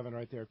 10 or 11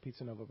 right there at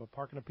Pizza Nova. But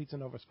park in a Pizza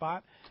Nova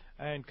spot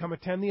and come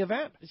attend the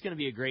event. It's going to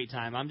be a great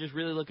time. I'm just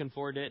really looking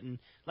forward to it. And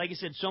like I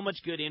said, so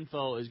much good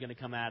info is going to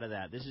come out of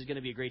that. This is going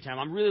to be a great time.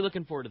 I'm really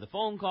looking forward to the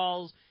phone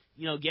calls,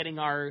 you know, getting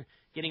our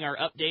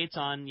updates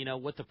on, you know,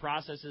 what the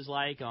process is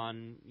like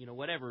on, you know,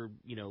 whatever,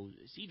 you know,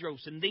 seed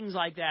ropes and things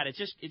like that.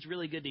 It's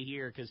really good to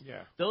hear because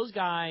those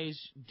guys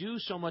do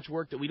so much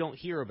work that we don't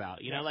hear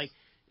about. You know, like,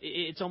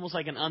 it's almost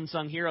like an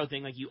unsung hero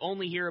thing. Like, you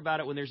only hear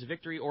about it when there's a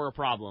victory or a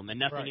problem and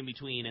nothing in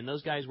between. And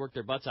those guys work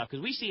their butts off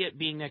because we see it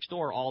being next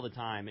door all the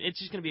time. It's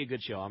just going to be a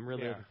good show. I'm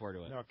really looking forward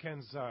to it. No,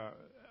 Ken's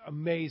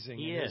amazing.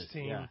 His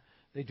team. Yeah.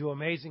 They do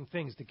amazing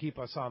things to keep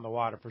us on the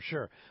water, for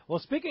sure. Well,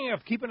 speaking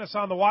of keeping us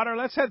on the water,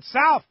 let's head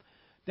south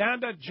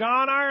down to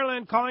John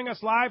Ireland, calling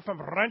us live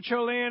from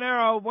Rancho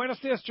Leonero. Buenos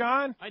dias,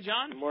 John. Hi,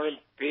 John. Good morning,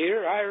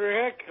 Peter. Hi,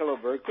 Rick. Hello,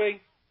 Berkeley.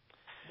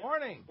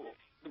 Morning.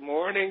 Good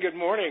morning. Good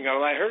morning.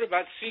 Oh, I heard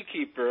about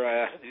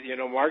Seakeeper. You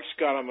know, Mark's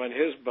got him on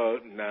his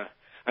boat, and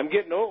I'm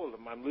getting old.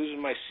 I'm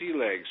losing my sea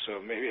legs, so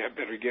maybe I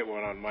better get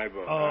one on my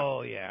boat.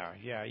 Oh, yeah,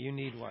 you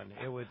need one.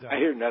 It would. I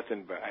hear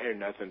nothing but.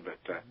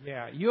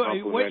 Yeah,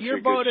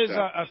 your boat is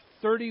a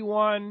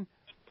 31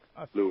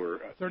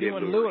 lure.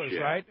 31 lures,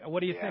 right? What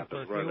do you think,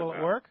 Berkeley? Will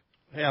it work?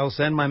 Hey, I'll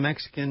send my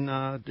Mexican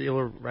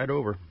dealer right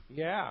over.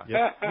 Yeah,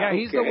 yep. Yeah.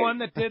 He's the one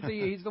that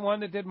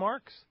did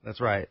Mark's.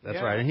 That's right.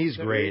 And he's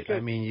great.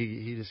 I mean,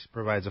 he just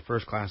provides a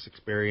first class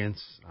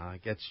experience.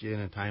 Gets you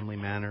in a timely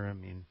manner. I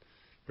mean,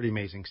 pretty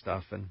amazing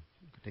stuff, and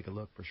you can take a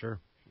look for sure.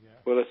 Yeah.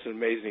 Well, it's an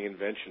amazing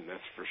invention,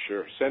 that's for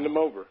sure. Send him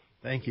over.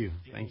 Thank you.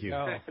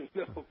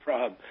 No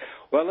problem.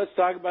 Well, let's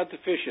talk about the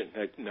fishing.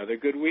 Another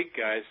good week,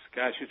 guys.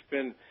 Gosh, it's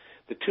been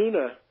the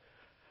tuna.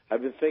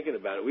 I've been thinking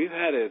about it. We've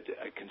had a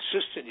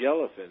consistent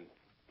yellowfin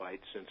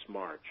bite since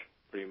March,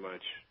 pretty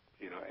much,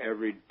 you know,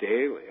 every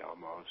daily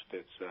almost.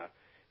 It's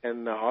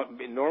and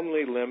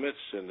normally limits,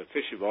 and the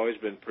fish have always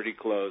been pretty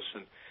close.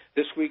 And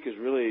this week is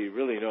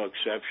really no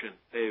exception.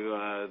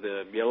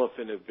 The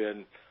yellowfin have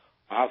been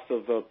off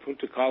of off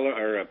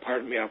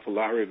of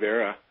La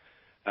Ribera,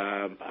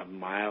 a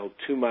mile,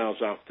 2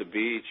 miles off the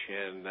beach,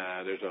 and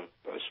there's a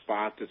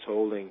spot that's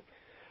holding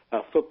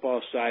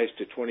football-sized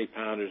to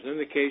 20-pounders, and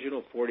an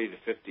occasional 40 to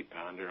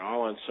 50-pounder,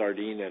 all on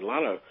sardine, and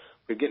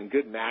we're getting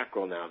good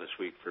mackerel now this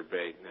week for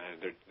bait.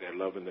 They're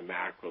loving the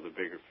mackerel, the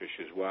bigger fish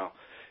as well.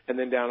 And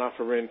then down off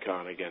of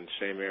Rincon, again,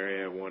 same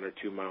area, 1 or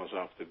 2 miles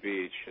off the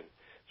beach. And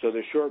so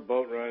they're short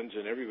boat runs,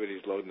 and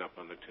everybody's loading up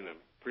on the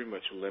pretty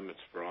much limits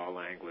for all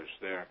anglers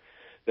there.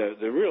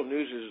 The real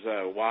news is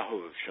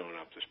wahoo have shown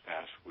up this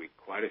past week.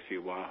 Quite a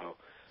few wahoo.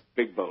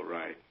 Big boat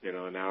ride,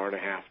 an hour and a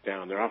half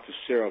down. They're off of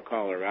Cerro,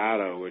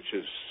 Colorado, which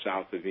is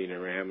south of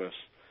Vinaremas,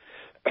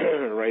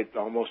 right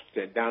almost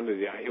down to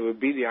it would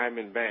be the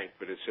Iman Bank,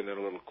 but it's in it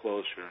a little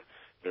closer.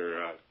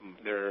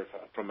 They're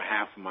from a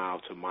half a mile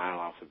to a mile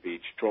off the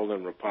beach,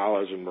 trolling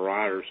rapalas and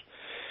marauders.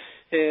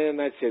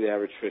 And I'd say the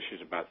average fish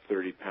is about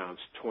 30 pounds,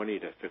 20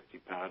 to 50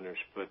 pounders,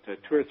 but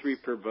 2 or 3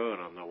 per boat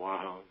on the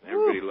wahoo.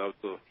 Everybody loves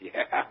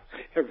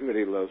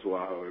everybody loves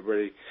wahoo.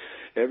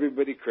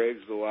 Everybody craves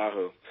the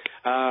wahoo.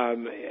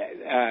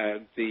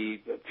 The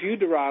few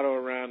Dorado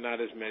around, not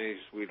as many as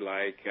we'd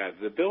like.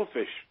 The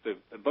billfish, the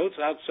boats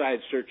outside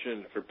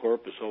searching for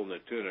porpoise holding a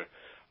tuna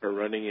are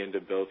running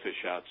into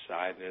billfish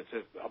outside, and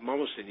it's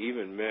almost an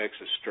even mix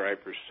of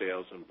stripers,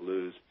 sails, and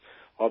blues,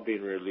 all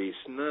being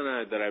released.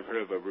 None that I've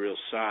heard of a real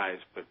size,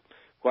 but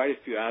quite a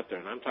few out there,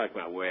 and I'm talking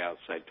about way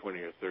outside, 20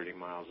 or 30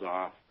 miles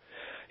off.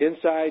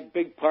 Inside,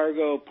 big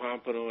pargo,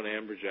 pompano, and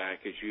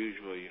amberjack as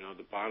usual.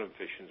 The bottom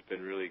fishing's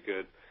been really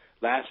good.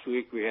 Last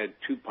week we had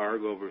 2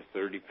 pargo over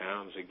 30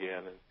 pounds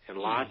again, and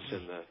lots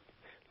in the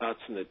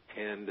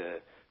 10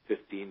 to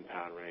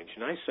 15-pound range.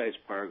 Nice size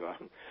pargo.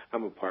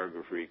 I'm a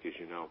pargo freak, as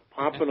you know.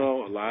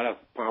 Pompano, a lot of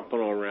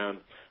pompano around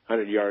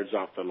 100 yards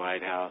off the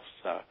lighthouse,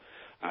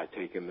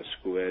 taking the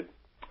squid.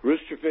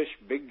 Roosterfish,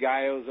 big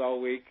guyos all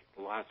week.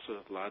 Lots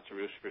of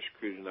roosterfish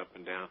cruising up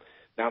and down.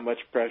 Not much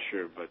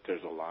pressure, but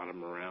there's a lot of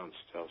them around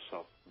still.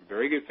 So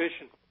very good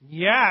fishing.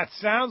 Yeah, it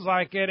sounds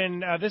like it.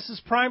 And this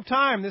is prime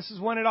time. This is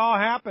when it all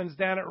happens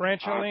down at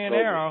Rancho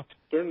Leonero.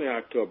 Certainly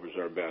October's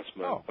our best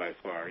month by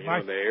far.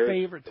 My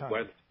favorite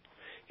time.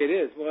 It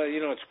is. Well,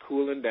 it's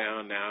cooling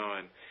down now,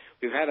 and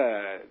we've had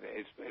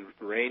it's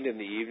rained in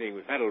the evening.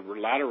 We've had a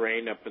lot of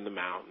rain up in the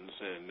mountains,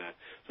 and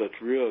so it's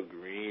real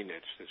green.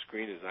 It's as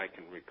green as I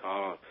can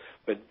recall.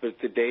 But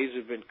the days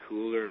have been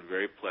cooler and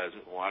very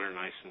pleasant. Water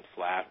nice and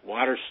flat.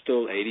 Water's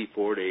still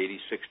 84 to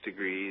 86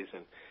 degrees,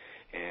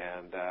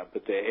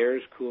 but the air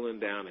is cooling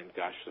down, and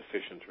gosh, the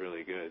fishing's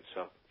really good.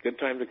 So good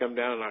time to come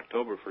down in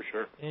October for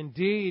sure.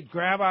 Indeed.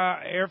 Grab a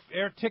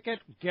air ticket,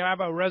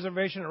 grab a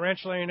reservation at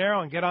Rancho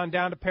Leonero, and get on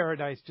down to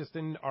Paradise, just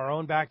in our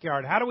own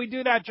backyard. How do we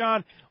do that,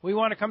 John? We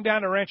want to come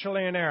down to Rancho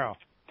Leonero.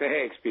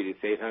 Thanks, Pete.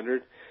 It's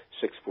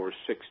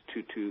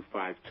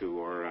 800-646-2252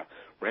 or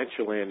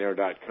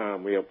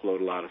rancholeonero.com. We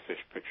upload a lot of fish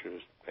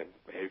pictures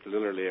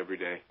literally every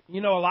day. A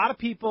lot of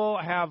people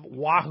have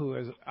wahoo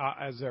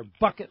as their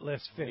bucket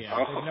list fish. Yeah.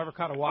 They've never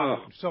caught a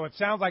wahoo. So it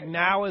sounds like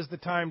now is the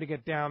time to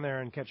get down there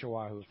and catch a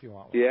wahoo if you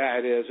want one. Yeah,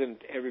 it is, and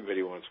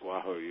everybody wants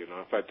wahoo, In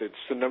fact, it's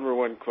the number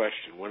one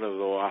question. When are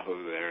the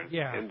wahoo there?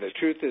 Yeah. And the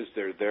truth is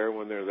they're there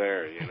when they're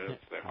there,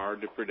 They're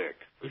hard to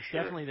predict. It's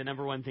definitely the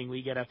number one thing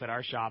we get up at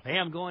our shop. Hey,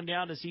 I'm going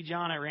down to see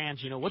John at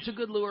Ranch. What's a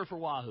good lure for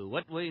wahoo?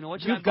 What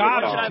should I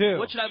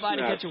buy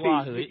to catch a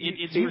wahoo?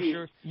 It's for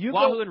sure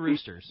wahoo and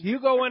roosters. You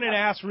go in and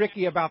ask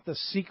Ricky about the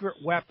secret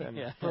weapon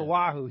for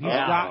wahoo.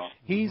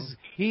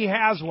 He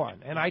has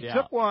one, and I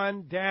took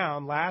one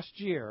down last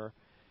year,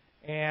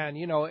 and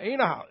you know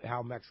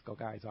how Mexico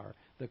guys are,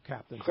 the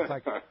captains. It's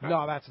like,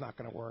 no, that's not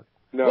going to work.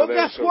 No, well,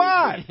 guess what?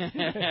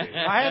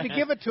 I had to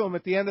give it to him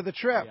at the end of the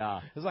trip.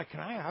 Yeah. It's like, can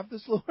I have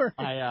this lure?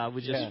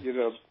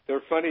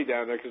 They're funny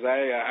down there because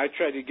I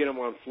tried to get them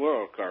on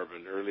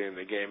fluorocarbon early in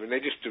the game, and they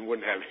just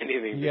wouldn't have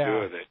anything to do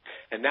with it.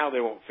 And now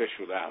they won't fish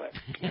without it.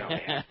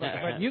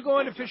 But you go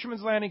into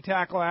Fisherman's Landing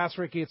Tackle, ask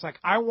Ricky. It's like,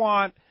 I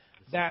want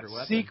that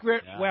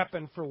secret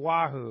weapon for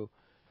wahoo.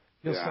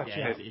 It's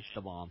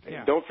the bomb.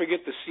 And don't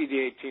forget the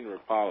CD18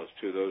 Rapalas,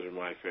 too. Those are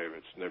my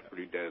favorites, and they're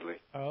pretty deadly.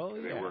 Oh,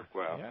 They work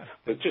well. Yeah.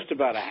 But just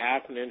about a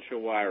half an inch of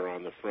wire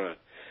on the front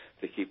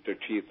to keep their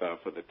teeth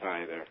off of the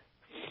tie there.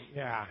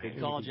 Yeah. Good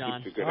call,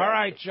 John. All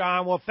right,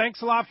 John. Well,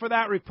 thanks a lot for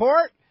that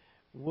report.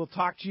 We'll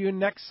talk to you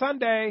next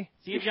Sunday.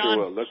 See you, John.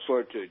 Sure will. Look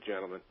forward to it,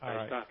 gentlemen.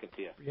 Nice talking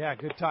to you. Yeah,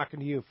 good talking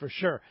to you for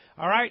sure.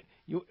 All right,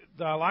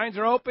 the lines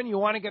are open. You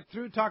want to get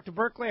through, talk to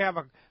Berkeley, have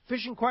a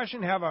fishing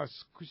question, have a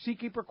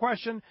Seakeeper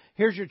question.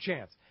 Here's your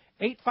chance.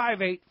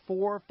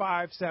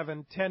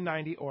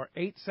 858-457-1090 or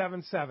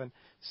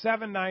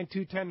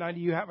 877-792-1090.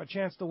 You have a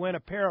chance to win a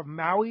pair of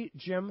Maui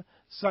Jim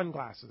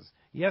sunglasses.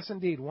 Yes,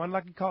 indeed. One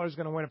lucky caller is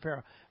going to win a pair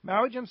of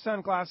Maui Jim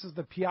sunglasses.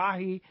 The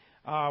Piahi,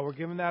 we're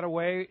giving that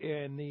away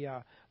in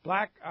the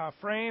black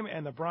frame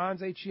and the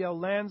bronze HEL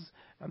lens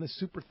and the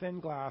super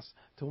thin glass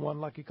to one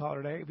lucky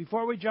caller today.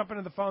 Before we jump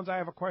into the phones, I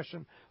have a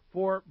question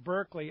for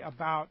Berkeley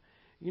about,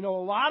 a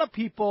lot of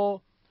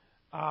people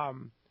are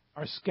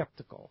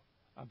skeptical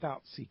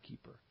about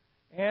Seakeeper.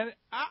 And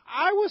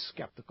I was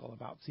skeptical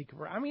about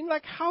Seakeeper. I mean,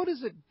 like, how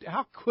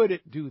could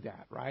it do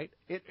that, right?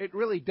 It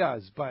really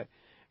does, but,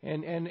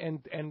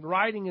 and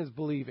riding is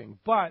believing.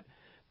 But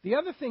the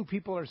other thing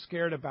people are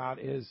scared about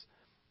is,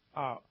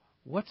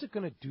 what's it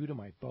going to do to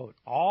my boat?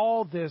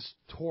 All this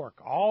torque,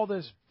 all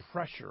this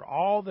pressure,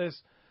 all this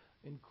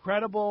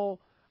incredible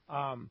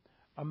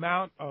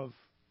amount of,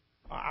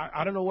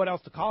 I don't know what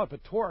else to call it,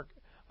 but torque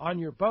on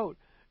your boat.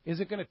 Is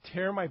it going to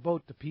tear my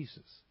boat to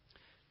pieces?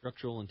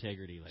 Structural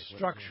integrity.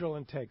 Structural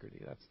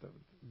integrity.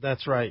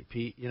 That's right,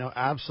 Pete.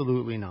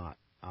 Absolutely not.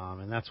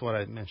 And that's what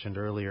I mentioned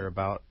earlier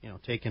about,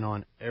 taking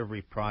on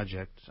every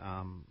project,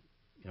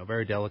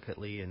 very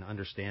delicately and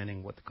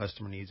understanding what the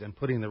customer needs and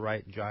putting the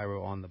right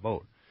gyro on the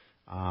boat.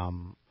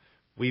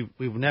 We've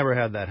never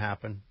had that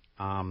happen.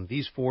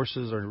 These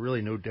forces are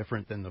really no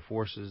different than the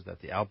forces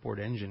that the outboard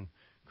engine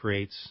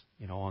creates,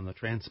 on the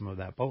transom of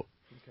that boat.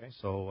 Okay.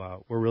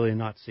 So we're really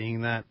not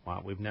seeing that.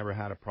 We've never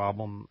had a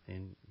problem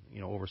in,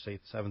 over, say,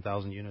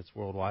 7,000 units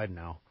worldwide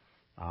now.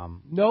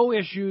 No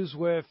issues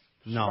with...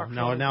 No.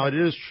 Now, it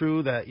is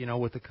true that,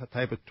 with the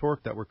type of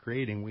torque that we're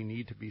creating, we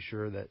need to be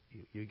sure that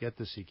you get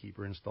the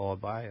Seakeeper installed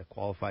by a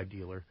qualified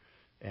dealer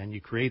and you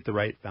create the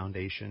right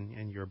foundation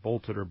and you're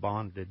bolted or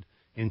bonded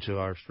into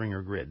our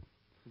stringer grid.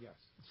 Yes.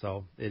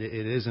 So it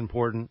is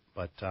important,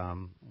 but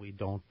we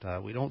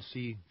don't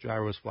see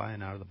gyros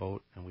flying out of the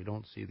boat, and we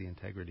don't see the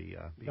integrity being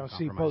compromised. You don't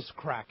see boats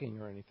cracking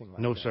or anything like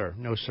that?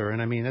 No, sir.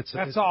 And I mean,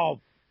 that's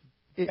all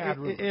bad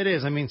rumor. It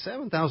is. I mean,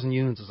 7,000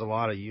 units is a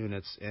lot of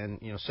units, and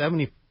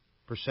 70%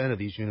 of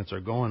these units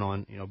are going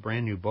on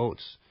brand new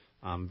boats,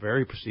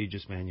 very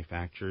prestigious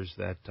manufacturers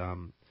that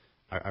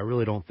I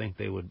really don't think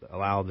they would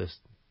allow this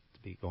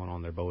to be going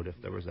on their boat if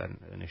there was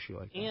an issue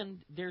like that. And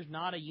there's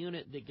not a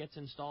unit that gets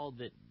installed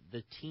that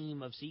the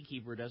team of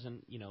Seakeeper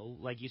doesn't,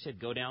 like you said,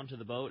 go down to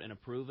the boat and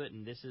approve it.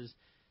 And this is,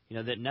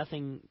 that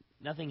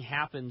nothing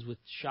happens with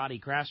shoddy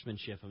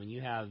craftsmanship. I mean,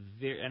 you have,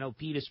 I know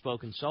Pete has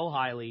spoken so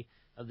highly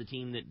of the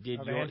team that did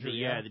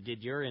that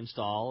did your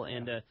install,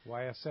 and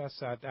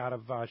YSS out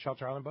of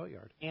Shelter Island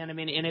Boatyard. And I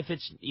mean, and if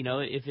it's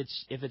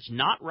if it's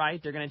not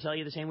right, they're going to tell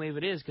you the same way if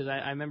it is. Because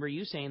I remember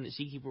you saying that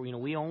Seakeeper,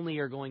 we only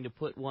are going to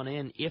put one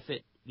in if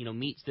it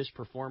meets this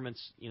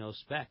performance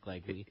spec.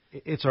 Like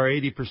it's our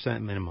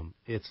 80% minimum.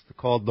 It's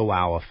called the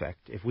wow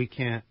effect. If we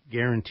can't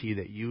guarantee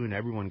that you and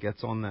everyone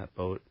gets on that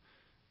boat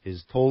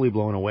is totally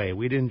blown away,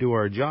 we didn't do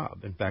our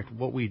job. In fact,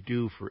 what we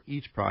do for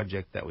each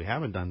project that we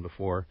haven't done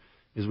before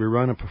is we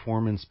run a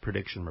performance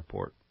prediction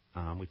report.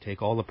 We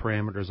take all the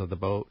parameters of the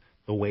boat,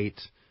 the weight,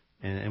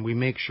 and we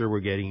make sure we're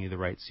getting you the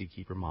right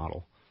Seakeeper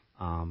model.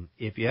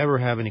 If you ever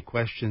have any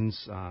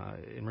questions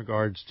in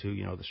regards to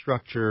the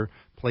structure,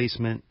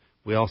 placement,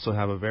 we also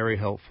have a very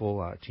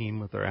helpful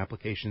team with our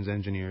applications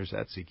engineers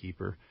at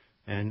Seakeeper.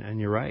 And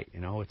you're right,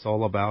 it's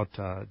all about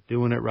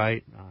doing it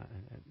right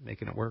and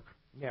making it work.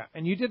 Yeah,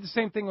 and you did the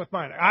same thing with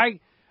mine. I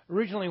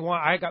originally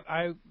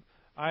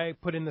I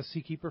put in the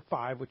Seakeeper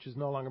 5, which is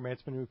no longer made.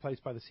 It's been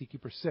replaced by the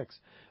Seakeeper 6.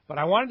 But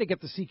I wanted to get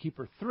the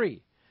Seakeeper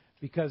 3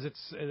 because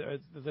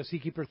the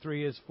Seakeeper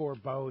 3 is for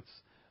boats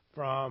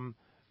from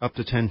up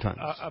to 10 tons.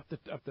 Up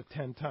to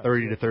 10 tons.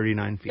 30 to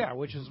 39 feet. Yeah,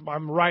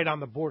 I'm right on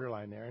the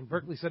borderline there. And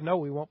Berkeley said, no,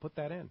 we won't put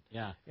that in.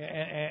 Yeah.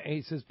 And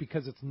he says,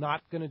 because it's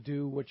not going to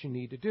do what you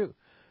need to do.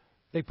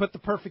 They put the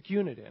perfect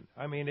unit in.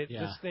 I mean,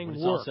 this thing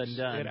works. All said and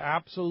done. It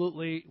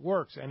absolutely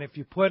works. And if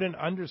you put an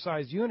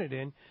undersized unit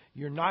in,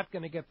 you're not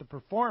going to get the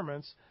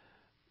performance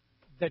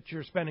that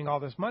you're spending all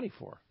this money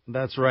for.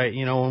 That's right.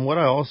 And what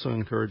I also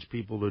encourage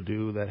people to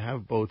do that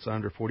have boats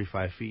under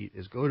 45 feet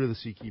is go to the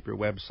Seakeeper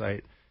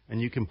website,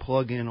 and you can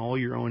plug in all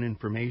your own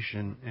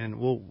information, and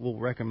we'll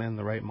recommend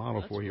the right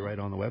model for you right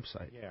on the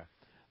website. Yeah.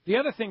 The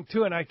other thing,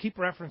 too, and I keep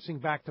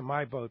referencing back to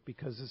my boat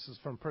because this is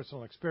from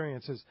personal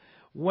experience, is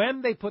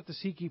when they put the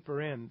Seakeeper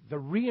in, the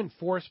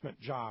reinforcement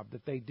job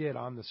that they did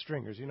on the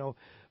stringers.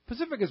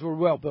 Pacificas were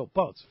well-built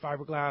boats,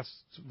 fiberglass,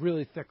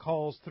 really thick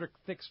hulls,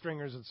 thick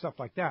stringers and stuff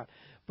like that.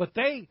 But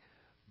they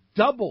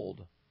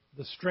doubled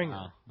the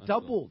stringer,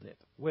 doubled it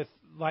with,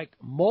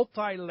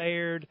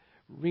 multi-layered,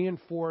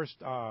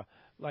 reinforced,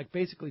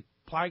 basically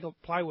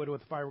plywood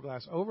with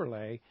fiberglass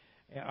overlay,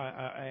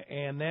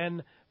 and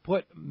then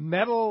put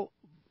metal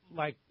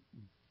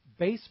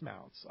base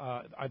mounts,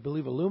 I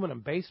believe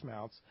aluminum base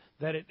mounts,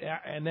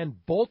 and then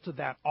bolted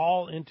that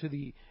all into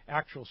the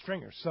actual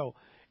stringer. So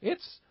the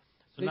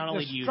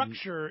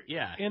structure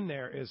in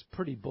there is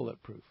pretty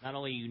bulletproof. Not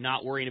only are you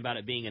not worrying about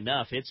it being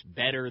enough, it's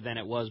better than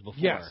it was before.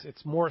 Yes,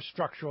 it's more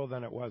structural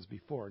than it was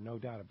before, no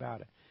doubt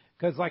about it.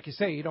 Because, like you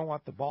say, you don't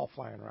want the ball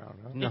flying around.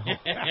 Huh? No.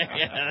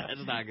 Yeah,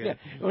 that's not good.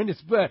 Yeah. When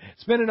it's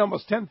spinning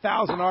almost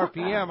 10,000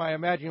 RPM, I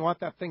imagine you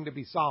want that thing to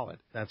be solid.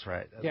 That's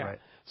right. That's right.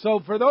 So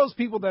for those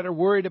people that are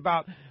worried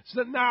about...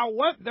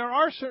 there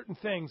are certain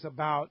things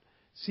about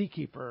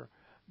Seakeeper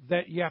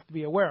that you have to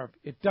be aware of.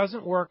 It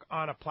doesn't work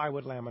on a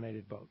plywood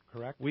laminated boat,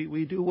 correct?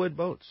 We do wood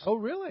boats. Oh,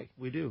 really?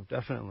 We do,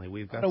 definitely.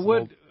 We've got some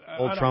old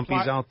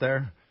Trumpies out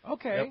there.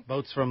 Okay. Yep,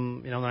 boats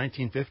from the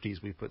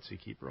 1950s we put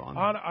Seakeeper on.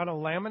 On a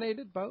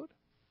laminated boat?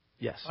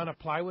 Yes. On a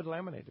plywood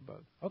laminated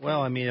boat. Okay.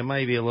 Well, I mean, it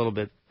might be a little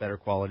bit better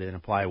quality than a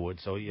plywood,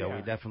 so we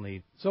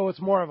definitely... So it's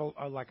more of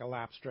a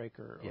lap strake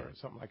or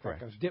something like correct.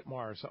 that. A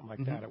Ditmar or something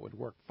like that, it would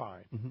work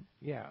fine. Mm-hmm.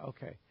 Yeah,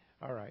 okay.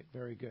 All right,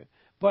 very good.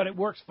 But it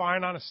works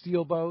fine on a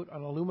steel boat,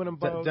 on an aluminum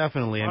boat,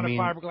 definitely. on a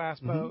fiberglass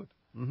boat.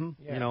 Mm-hmm.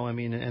 Yeah.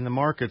 And the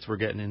markets we're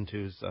getting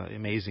into is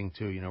amazing,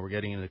 too. We're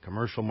getting into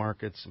commercial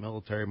markets,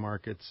 military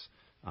markets.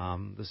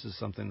 This is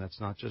something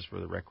that's not just for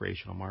the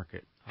recreational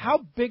market. How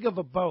big of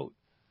a boat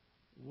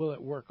will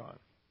it work on?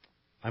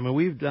 I mean,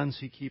 we've done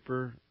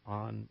Seakeeper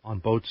on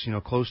boats,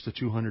 close to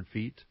 200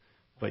 feet,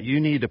 but you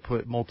need to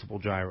put multiple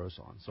gyros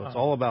on. So it's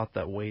all about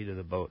that weight of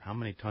the boat. How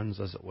many tons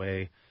does it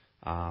weigh?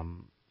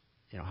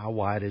 How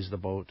wide is the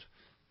boat?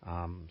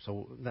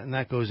 And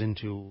that goes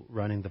into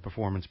running the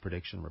performance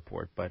prediction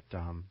report. But,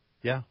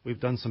 we've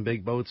done some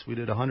big boats. We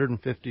did a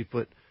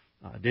 150-foot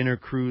dinner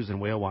cruise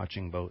and whale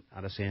watching boat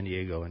out of San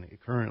Diego, and it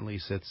currently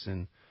sits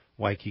in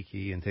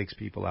Waikiki and takes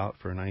people out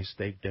for a nice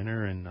steak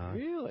dinner and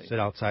sit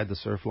outside the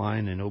surf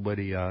line, and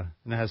nobody and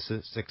it has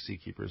 6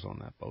 Seakeepers on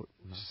that boat.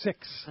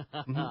 6.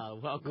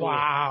 Well, cool.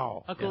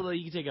 Wow. How cool though,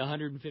 you can take a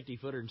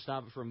 150-footer and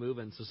stop it from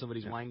moving so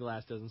somebody's wine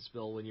glass doesn't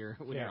spill when you're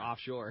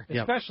offshore.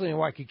 Especially in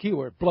Waikiki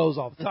where it blows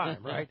all the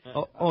time, right?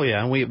 Oh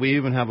yeah, and we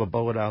even have a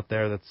boat out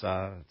there that's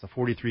it's a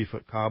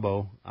 43-foot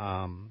Cabo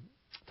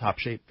top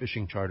shape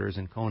fishing charters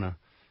in Kona.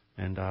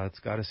 And it's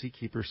got a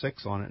Seakeeper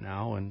 6 on it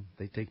now, and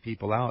they take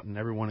people out, and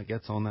everyone that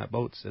gets on that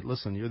boat said,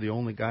 listen, you're the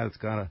only guy that's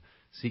got a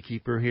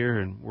Seakeeper here,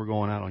 and we're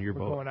going out on your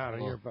boat. We're going out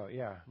on your boat,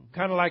 yeah.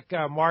 Kind of like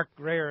Mark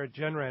Rayer at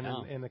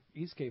Genren in the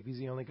East Cape. He's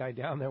the only guy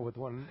down there with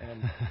one.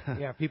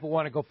 And, people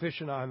want to go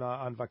fishing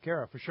on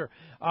Vaquera for sure.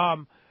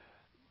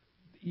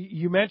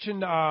 You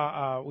mentioned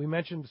we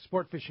mentioned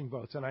sport fishing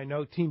boats, and I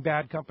know Team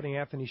Bad Company,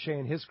 Anthony Shea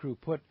and his crew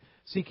put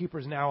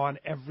Seakeepers now on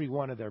every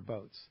one of their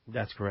boats.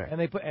 That's correct. And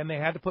they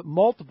had to put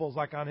multiples,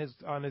 like on his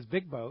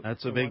big boat.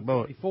 That's a big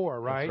boat. Before,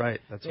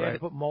 right? That's they right. They had to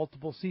put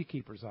multiple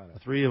Seakeepers on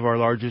it. 3 of our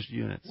largest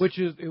units.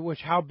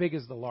 How big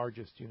is the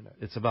largest unit?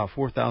 It's about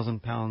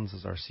 4,000 pounds.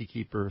 Is our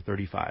Seakeeper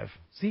 35.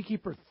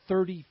 Seakeeper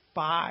 35.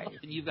 I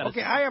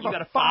have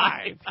a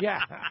 5. Yeah.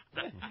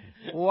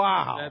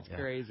 Wow. That's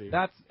crazy.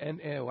 That's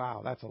a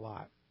lot.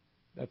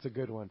 That's a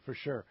good one for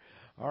sure.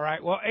 All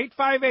right. Well,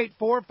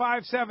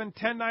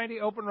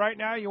 858-457-1090 open right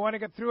now. You want to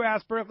get through,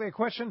 ask Berkeley a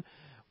question,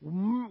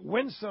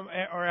 win some,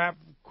 or have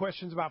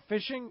questions about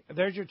fishing.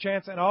 There's your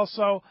chance. And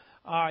also,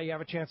 you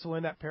have a chance to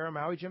win that pair of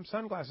Maui Jim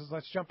sunglasses.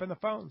 Let's jump in the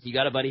phones. You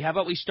got it, buddy. How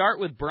about we start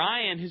with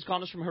Brian, who's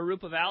calling us from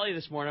Harupa Valley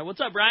this morning. What's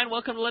up, Brian?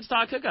 Welcome to Let's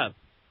Talk Hookup.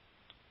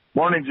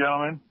 Morning,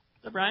 gentlemen.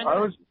 What's up, Brian?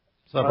 What's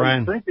up,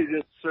 Brian? I think they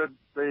just said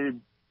they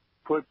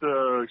put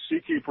the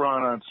Seakeeper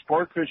on a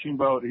sport fishing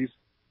boat.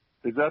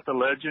 Is that the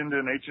Legend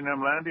in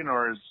H&M Landing,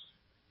 or is...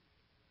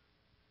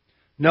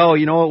 No,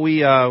 you know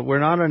what, we're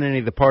not on any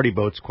of the party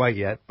boats quite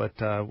yet, but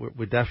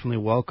we're definitely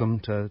welcome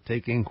to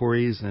take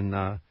inquiries and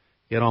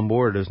get on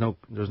board.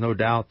 There's no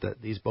doubt that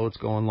these boats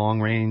going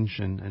long range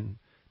and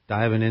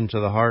diving into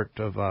the heart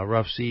of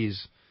rough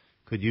seas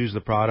could use the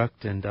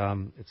product, and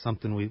it's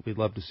something we'd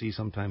love to see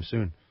sometime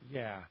soon.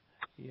 Yeah,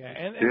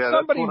 and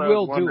somebody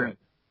will do it.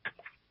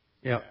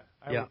 Yeah.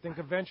 I would think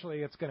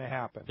eventually it's going to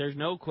happen. There's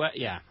no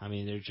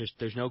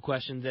there's no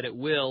question that it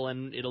will,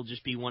 and it'll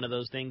just be one of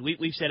those things.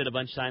 We've said it a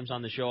bunch of times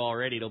on the show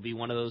already. It'll be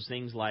one of those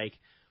things like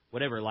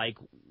like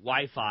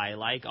Wi-Fi,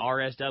 like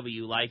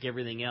RSW, like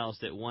everything else.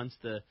 That once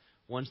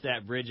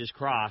that bridge is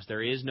crossed,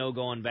 there is no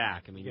going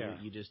back. I mean,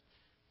 you just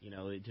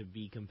to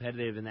be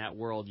competitive in that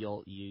world,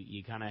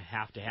 you kind of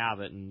have to have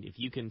it. And if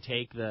you can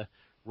take the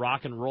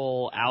rock and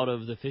roll out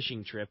of the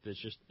fishing trip,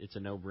 it's a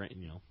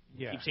no-brainer.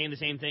 Keep saying the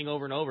same thing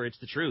over and over. It's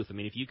the truth. I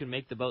mean, if you can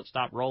make the boat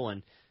stop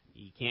rolling,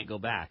 you can't go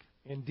back.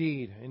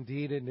 Indeed.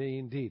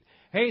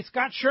 Hey,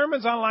 Scott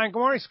Sherman's online. Good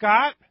morning,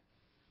 Scott.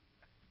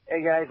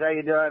 Hey guys, how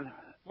you doing?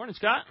 Morning,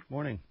 Scott.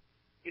 Morning.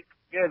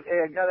 Good.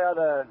 Hey, I got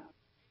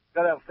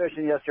out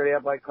fishing yesterday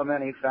up by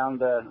Clemente. Found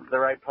the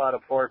right pot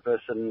of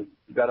porpoise and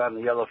got on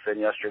the yellowfin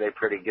yesterday.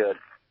 Pretty good.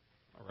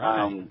 All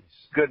right.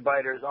 Good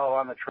biters all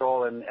on the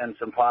troll and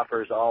some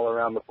poppers all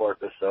around the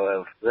porpoise.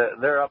 So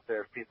they're up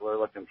there if people are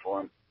looking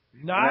for them.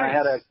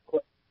 Nice.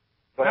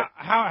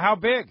 How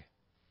big?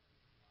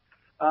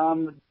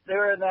 They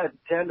were in that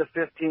 10 to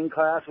 15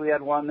 class. We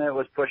had one that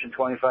was pushing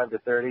 25 to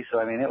 30. So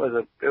I mean, it was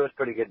a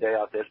pretty good day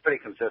out there. It's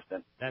pretty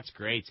consistent. That's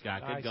great,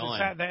 Scott. Good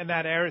going.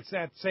 It's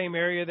that same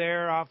area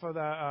there off of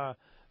the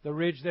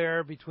ridge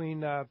there between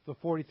the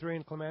 43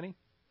 and Clemente.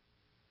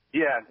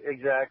 Yeah,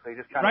 exactly.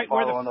 Just kind of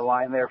following the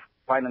line there,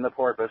 finding the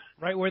porpoise.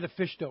 Right where the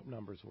fish dope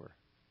numbers were.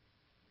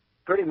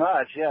 Pretty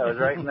much, yeah. It was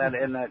right in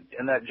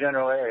that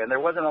general area. And there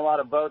wasn't a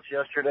lot of boats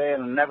yesterday,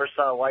 and never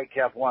saw a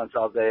whitecap once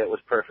all day. It was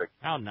perfect.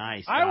 How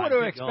nice! I would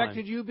have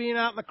expected you being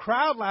out in the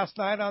crowd last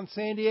night on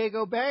San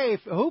Diego Bay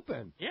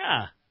hooping.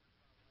 Yeah.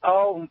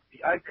 Oh,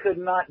 I could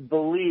not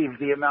believe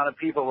the amount of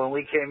people when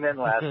we came in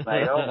last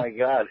night. Oh my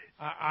God!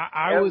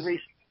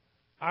 Every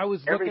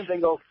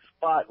single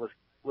spot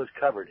was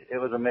covered. It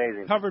was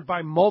amazing. Covered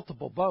by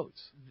multiple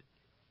boats.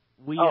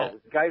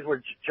 Guys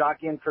were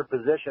jockeying for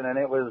position, and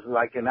it was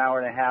like an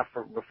hour and a half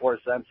before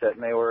sunset,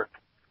 and they were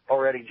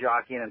already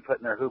jockeying and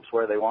putting their hoops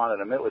where they wanted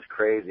them. It was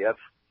crazy.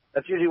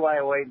 That's usually why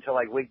I wait until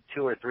like week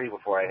 2 or 3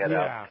 before I head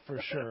out. Yeah, for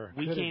sure.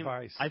 Good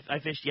advice. I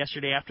fished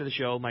yesterday after the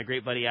show. My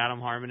great buddy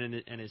Adam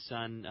Harmon and his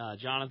son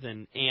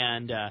Jonathan,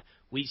 and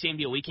same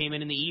deal. We came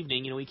in the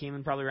evening. We came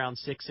in probably around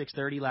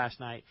 6:30 last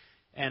night,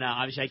 and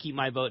obviously I keep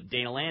my boat at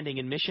Dana Landing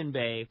in Mission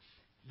Bay.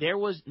 There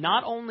was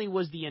not only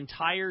was the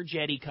entire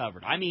jetty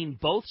covered, I mean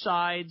both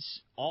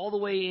sides all the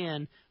way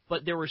in,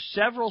 but there were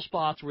several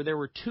spots where there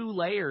were 2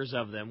 layers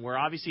of them, where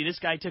obviously this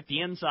guy took the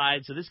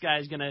inside, so this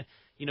guy's going to,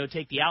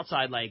 take the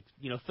outside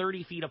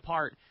 30 feet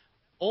apart.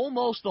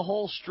 Almost the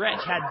whole stretch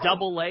had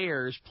double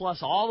layers, plus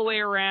all the way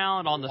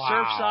around on the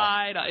surf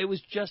side. It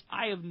was just,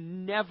 I have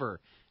never.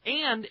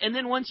 And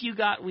then once you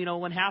got,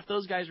 when half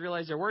those guys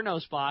realized there were no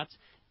spots,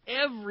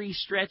 every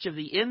stretch of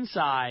the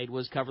inside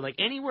was covered. Like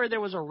anywhere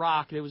there was a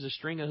rock, there was a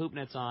string of hoop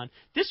nets on.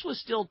 This was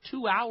still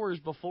 2 hours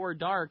before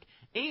dark,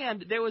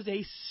 and there was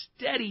a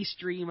steady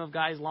stream of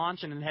guys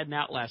launching and heading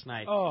out last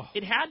night. Oh.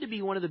 It had to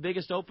be one of the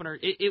biggest openers.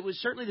 It was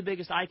certainly the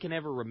biggest I can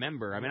ever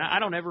remember. I mean, I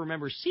don't ever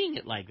remember seeing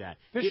it like that.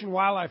 Fish and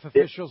Wildlife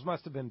officials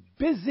must have been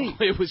busy.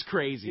 It was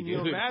crazy. Can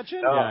dude. you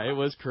imagine? Yeah, it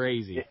was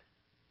crazy.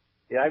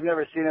 Yeah, I've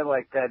never seen it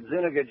like that.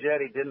 Zuniga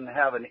Jetty didn't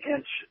have an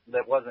inch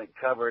that wasn't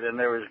covered, and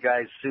there was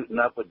guys suiting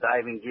up with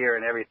diving gear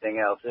and everything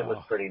else. It was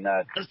pretty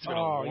nuts.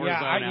 Oh,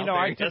 yeah.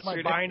 I took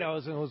my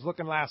binos and was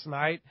looking last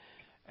night,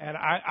 and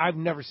I've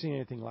never seen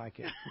anything like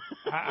it.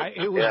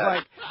 It was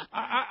like,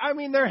 I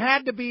mean, there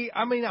had to be,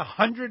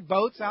 100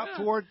 boats out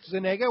towards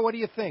Zuniga. What do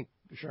you think,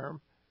 Sherm?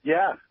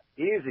 Yeah.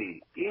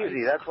 Easy.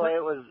 That's why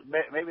it was.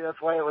 Maybe that's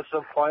why it was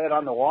so quiet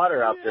on the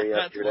water out there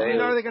yesterday.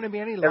 Are there going to be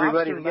any lobster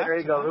Everybody's left getting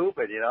ready to go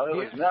hooping. It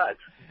was nuts.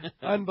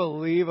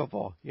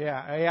 Unbelievable.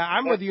 Yeah.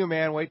 I'm with you,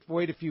 man.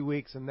 Wait a few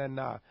weeks, and then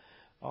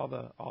all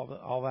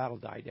that'll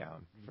die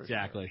down.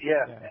 Exactly.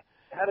 Sure. Yeah.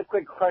 I had a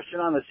quick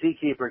question on the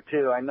Seakeeper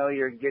too. I know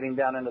you're getting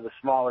down into the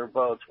smaller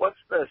boats. What's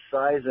the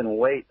size and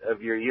weight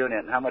of your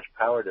unit, and how much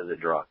power does it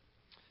draw?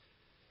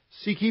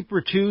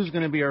 Seakeeper 2 is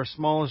going to be our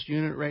smallest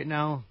unit right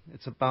now.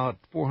 It's about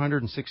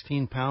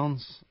 416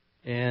 pounds.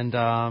 And,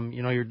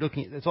 you're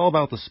looking, it's all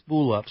about the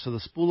spool up. So the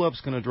spool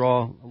up's going to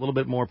draw a little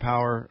bit more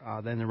power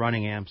than the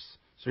running amps.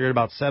 So you're at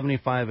about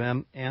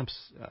 75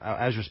 amps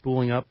as you're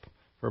spooling up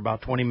for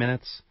about 20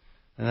 minutes.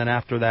 And then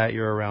after that,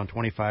 you're around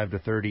 25 to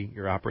 30,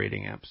 your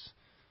operating amps.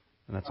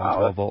 And that's on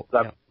 12 volt.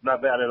 Not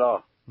bad at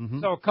all. Mm-hmm.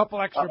 So a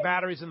couple extra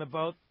batteries in the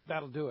boat,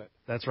 that'll do it.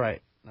 That's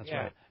right. That's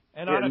right.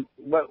 And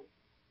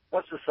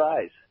what's the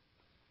size?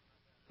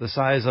 The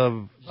size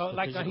of...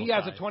 he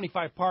has a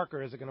 25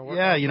 Parker. Is it going to work?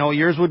 Yeah,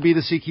 yours would be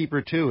the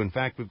Seakeeper 2. In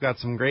fact, we've got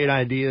some great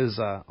ideas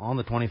on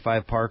the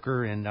 25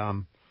 Parker, and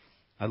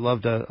I'd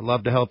love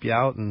to help you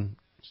out and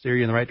steer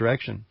you in the right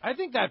direction. I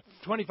think that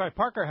 25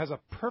 Parker has a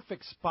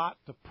perfect spot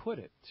to put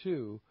it,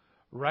 too.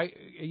 Right?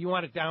 You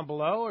want it down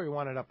below or you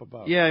want it up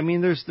above? Yeah, I mean,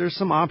 there's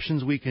some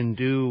options we can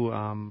do.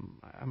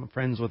 I'm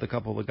friends with a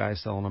couple of the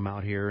guys selling them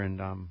out here, and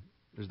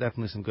there's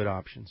definitely some good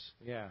options.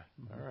 Yeah,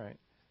 all right.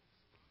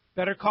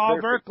 Better call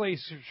Berkeley,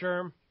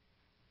 Sherm.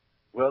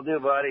 Will do,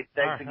 buddy.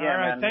 Thanks again, all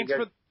right. man.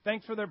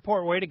 Thanks for the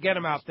report. Way to get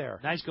them out there.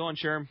 Nice going,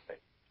 Sherm.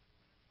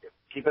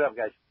 Keep it up,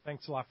 guys.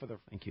 Thanks a lot for the...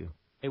 Thank you.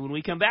 Hey, when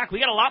we come back, we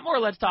got a lot more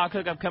Let's Talk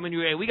Hookup coming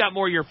your way. We got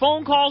more of your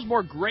phone calls,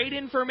 more great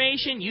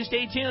information. You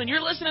stay tuned.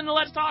 You're listening to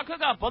Let's Talk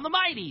Hookup on the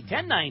Mighty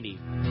 1090.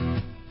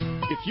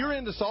 If you're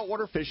into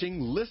saltwater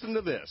fishing, listen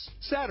to this.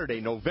 Saturday,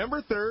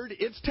 November 3rd,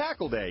 it's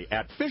Tackle Day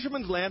at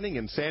Fisherman's Landing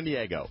in San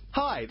Diego.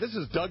 Hi, this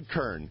is Doug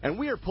Kern, and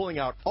we are pulling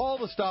out all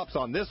the stops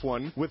on this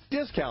one with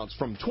discounts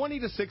from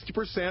 20 to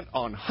 60%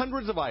 on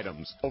hundreds of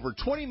items. Over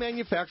 20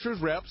 manufacturers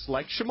reps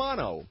like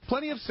Shimano,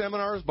 plenty of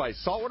seminars by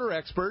saltwater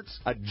experts,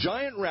 a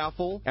giant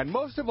raffle, and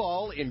most of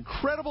all,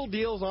 incredible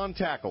deals on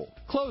tackle.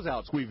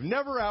 Closeouts we've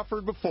never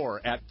offered before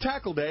at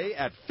Tackle Day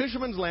at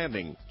Fisherman's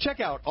Landing. Check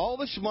out all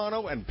the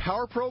Shimano and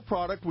Power Pro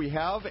product we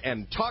have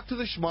and talk to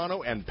the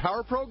Shimano and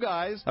Power Pro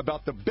guys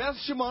about the best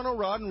Shimano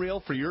rod and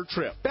reel for your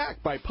trip.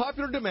 Backed by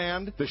popular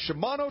demand, the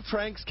Shimano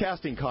Tranks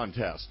Casting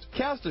Contest.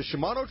 Cast a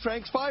Shimano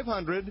Tranks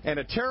 500 and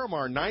a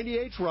Terramar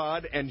 90H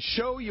rod and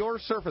show your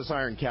surface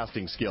iron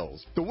casting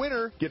skills. The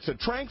winner gets a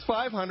Tranks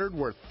 500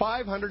 worth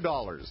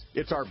 $500.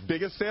 It's our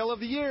biggest sale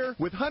of the year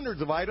with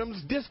hundreds of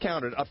items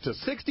discounted up to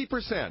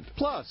 60%.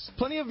 Plus,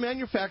 plenty of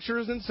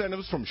manufacturers'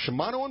 incentives from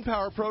Shimano and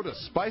Power Pro to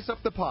spice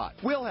up the pot.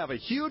 We'll have a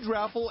huge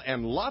raffle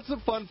and lots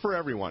of fun for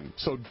everyone.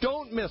 So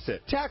don't miss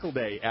it. Tackle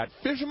Day at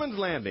Fisherman's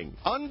Landing.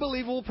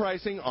 Unbelievable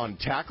pricing on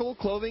tackle,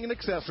 clothing, and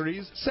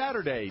accessories.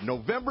 Saturday,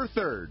 November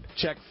 3rd.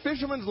 Check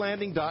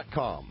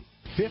fishermanslanding.com.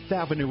 Fifth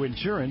Avenue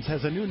Insurance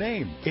has a new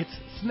name. It's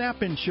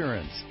Snap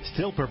Insurance,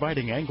 still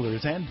providing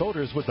anglers and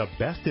boaters with the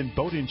best in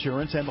boat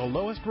insurance and the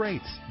lowest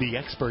rates. The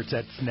experts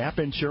at Snap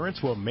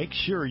Insurance will make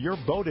sure your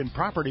boat and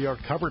property are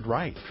covered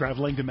right.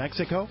 Traveling to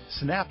Mexico?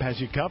 Snap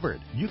has you covered.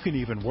 You can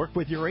even work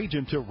with your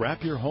agent to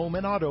wrap your home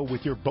and auto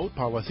with your boat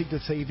policy to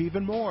save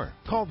even more.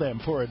 Call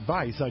them for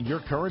advice on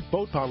your current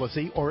boat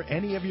policy or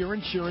any of your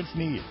insurance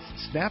needs.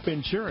 Snap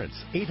Insurance,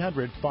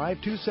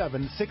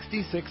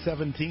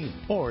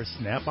 800-527-6617 or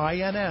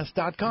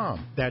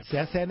snapins.com. That's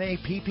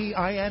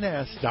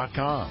SNAPPINS.com.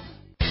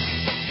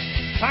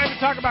 Time to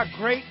talk about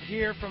great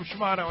gear from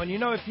Shimano. And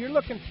if you're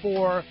looking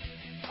for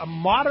a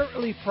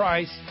moderately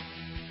priced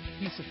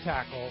piece of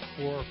tackle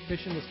for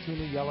fishing this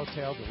tuna,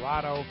 yellowtail,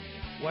 dorado,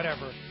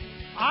 whatever,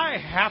 I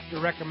have to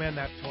recommend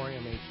that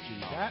Torium HG.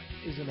 That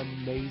is an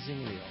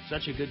amazing reel.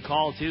 Such a good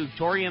call, too.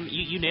 Torium,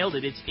 you nailed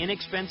it. It's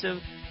inexpensive,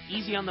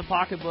 easy on the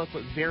pocketbook,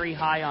 but very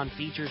high on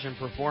features and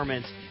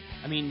performance.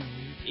 I mean,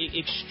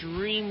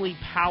 extremely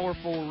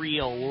powerful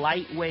reel,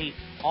 lightweight,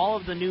 all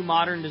of the new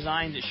modern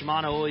designs that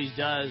Shimano always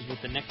does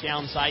with the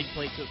neck-down side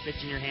plate so it fits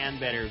in your hand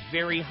better,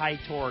 very high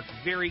torque,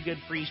 very good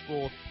free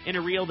spool, in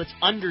a reel that's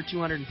under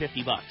 $250.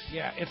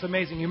 Yeah, it's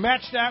amazing. You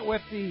match that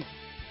with the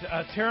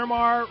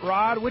Terramar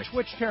rod. Which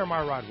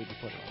Terramar rod would you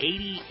put on?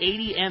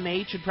 80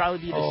 MH would probably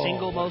be the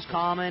single most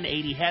common,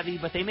 80 heavy,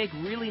 but they make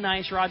really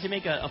nice rods. They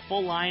make a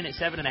full line at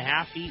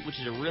 7.5 feet, which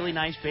is a really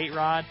nice bait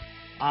rod.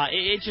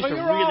 It's just a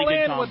really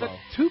good combo. With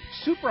a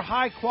super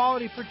high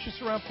quality for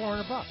just around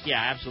 $400.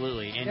 Yeah,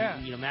 absolutely.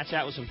 And match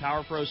that with some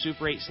Power Pro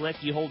Super 8 Slick.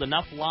 You hold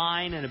enough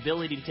line and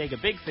ability to take a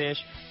big fish,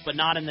 but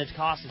not in the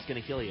cost that's going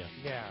to kill you.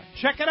 Yeah.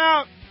 Check it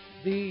out.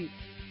 The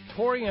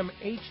Torium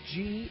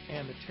HG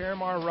and the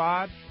Terramar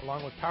rod,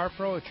 along with Power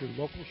Pro, at your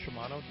local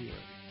Shimano dealer.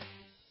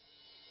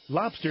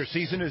 Lobster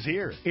season is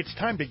here. It's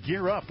time to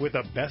gear up with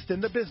the best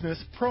in the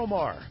business,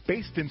 Promar.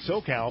 Based in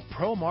SoCal,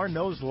 Promar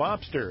knows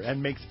lobster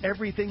and makes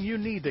everything you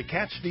need to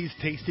catch these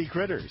tasty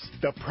critters.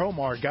 The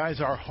Promar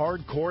guys are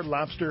hardcore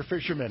lobster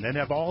fishermen and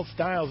have all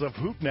styles of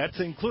hoop nets,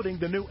 including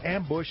the new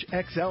Ambush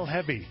XL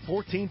Heavy,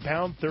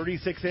 14-pound,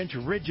 36-inch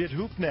rigid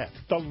hoop net,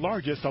 the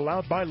largest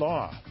allowed by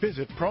law.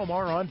 Visit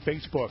Promar on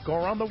Facebook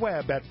or on the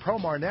web at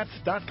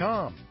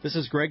promarnets.com. This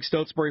is Greg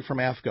Stotesbury from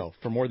AFCO.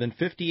 For more than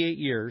 58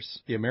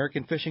 years, the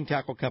American Fishing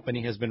Tackle Company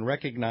has been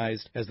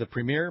recognized as the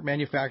premier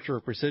manufacturer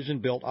of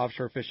precision-built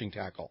offshore fishing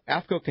tackle.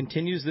 AFCO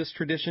continues this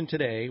tradition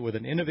today with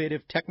an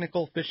innovative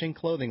technical fishing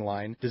clothing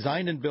line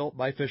designed and built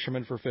by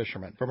fishermen for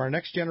fishermen. From our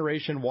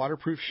next-generation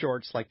waterproof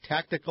shorts like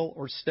Tactical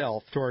or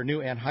Stealth to our new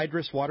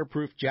anhydrous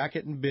waterproof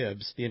jacket and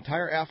bibs, the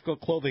entire AFCO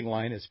clothing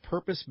line is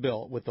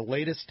purpose-built with the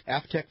latest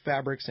AFTEC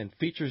fabrics and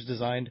features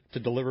designed to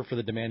deliver for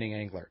the demanding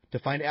angler. To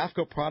find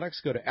AFCO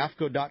products, go to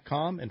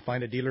AFCO.com and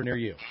find a dealer near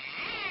you.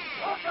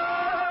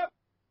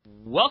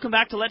 Welcome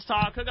back to Let's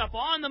Talk Hookup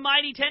on the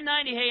Mighty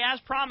 1090. Hey, as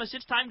promised,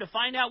 it's time to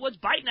find out what's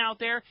biting out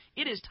there.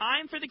 It is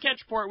time for the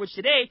Catch Report, which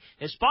today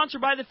is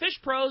sponsored by the Fish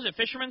Pros at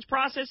Fisherman's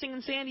Processing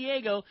in San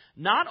Diego.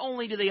 Not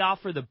only do they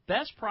offer the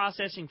best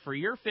processing for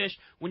your fish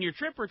when your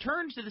trip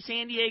returns to the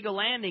San Diego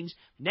landings,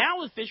 now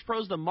with Fish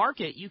Pros The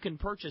Market, you can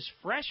purchase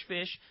fresh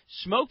fish,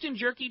 smoked and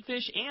jerkied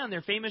fish, and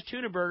their famous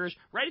tuna burgers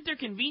right at their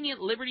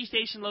convenient Liberty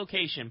Station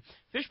location.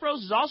 Fish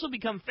Pros has also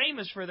become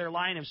famous for their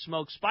line of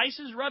smoked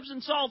spices, rubs,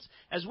 and salts,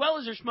 as well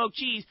as their smoked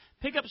cheese.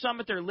 Pick up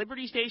some at their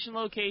Liberty Station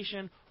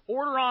location.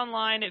 Order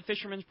online at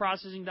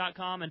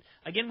fishermansprocessing.com. And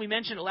again, we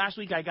mentioned it last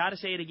week. I got to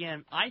say it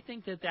again. I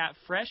think that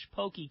fresh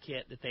pokey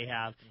kit that they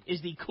have is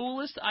the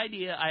coolest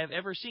idea I have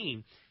ever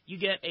seen. You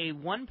get a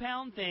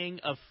 1-pound thing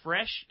of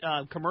fresh,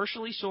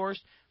 commercially sourced,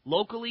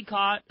 locally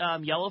caught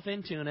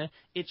yellowfin tuna.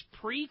 It's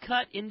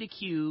pre-cut into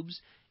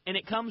cubes. And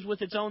it comes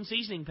with its own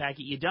seasoning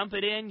packet. You dump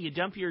it in, you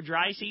dump your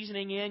dry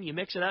seasoning in, you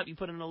mix it up, you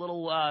put in a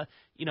little,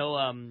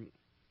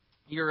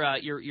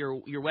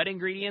 your wet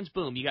ingredients.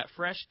 Boom, you got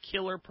fresh,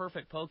 killer,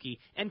 perfect pokey,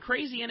 and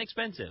crazy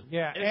inexpensive.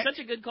 Yeah, it's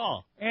such a good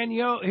call. And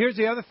here's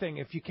the other thing: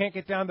 if you can't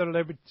get down to the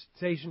Liberty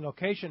Station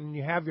location and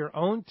you have your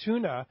own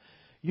tuna,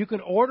 you can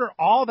order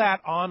all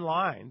that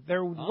online.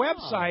 Their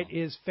website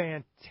is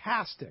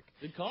fantastic.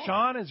 Good call.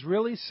 Sean has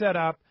really set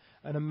up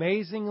an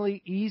amazingly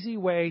easy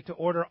way to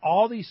order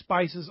all these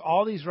spices,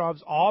 all these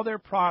rubs, all their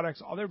products,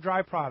 all their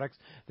dry products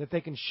that they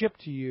can ship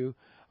to you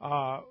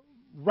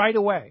right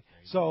away.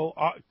 So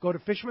go to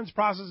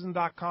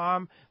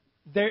fishermansprocessing.com.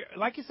 They're,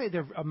 like you say,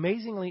 they're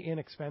amazingly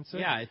inexpensive.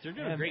 Yeah, they're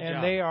doing a great job.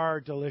 And they are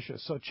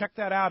delicious. So check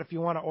that out if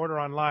you want to order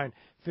online.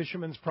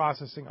 Fisherman's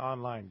Processing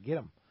online. Get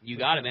them. You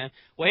got it, man.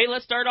 Well, hey,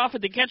 let's start off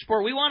with the Catch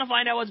Report. We want to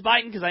find out what's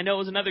biting because I know it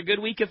was another good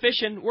week of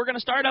fishing. We're going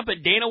to start up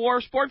at Dana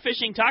Wharf Sport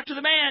Fishing. Talk to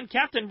the man,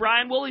 Captain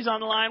Brian Woolley's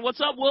on the line.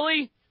 What's up,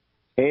 Woolley?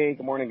 Hey,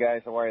 good morning,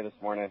 guys. How are you this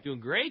morning? Doing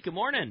great. Good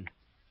morning.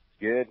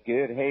 Good.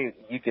 Hey,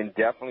 you can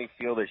definitely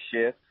feel the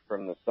shift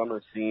from the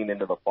summer scene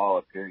into the fall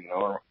up here.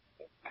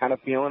 Kind of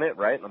feeling it,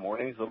 right? In the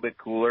mornings, a little bit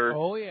cooler.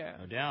 Oh, yeah.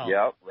 No doubt.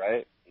 Yep,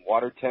 right.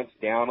 Water temps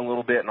down a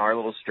little bit in our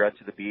little stretch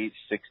of the beach,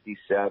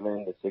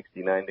 67 to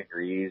 69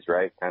 degrees,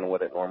 right? Kind of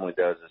what it normally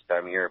does this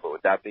time of year. But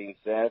with that being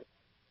said,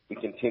 we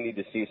continue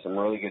to see some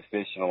really good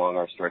fishing along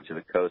our stretch of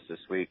the coast this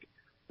week.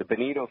 The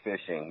bonito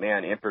fishing,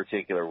 man, in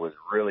particular, was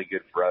really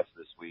good for us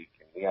this week.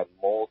 And we had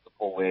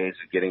multiple ways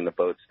of getting the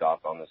boat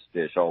stopped on this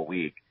fish all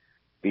week,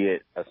 be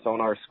it a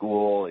sonar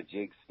school, a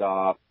jig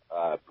stop,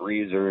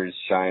 breezers,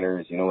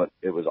 shiners,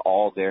 it was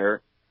all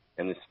there.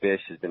 And this fish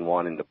has been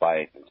wanting to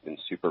bite. It's been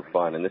super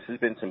fun. And this has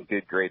been some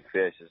good, great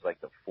fish. It's like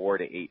the 4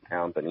 to 8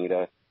 pound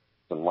bonita,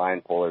 some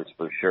line pullers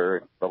for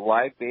sure. The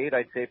live bait,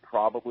 I'd say,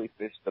 probably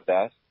fished the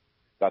best.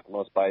 Got the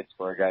most bites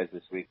for our guys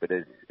this week, but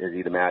as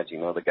you'd imagine,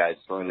 the guys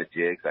throwing the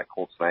jigs, that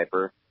Colt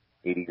Sniper,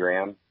 80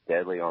 gram,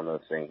 deadly on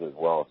those things as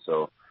well.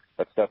 So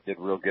that stuff did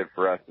real good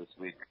for us this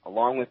week.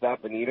 Along with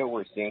that bonita,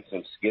 we're seeing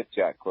some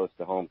skipjack close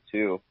to home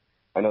too.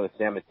 I know the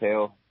San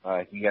Mateo,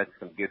 he had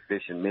some good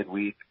fish in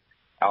midweek,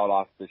 out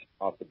off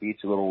the beach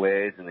a little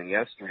ways, and then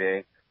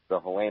yesterday the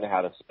Helena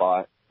had a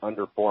spot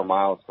under 4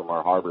 miles from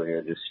our harbor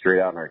here, just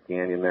straight out in our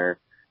canyon there,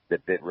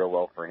 that bit real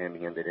well for him.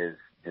 He ended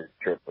his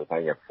trip with,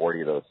 I think,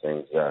 40 of those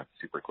things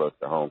super close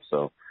to home.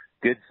 So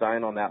good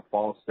sign on that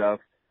fall stuff.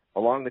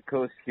 Along the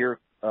coast here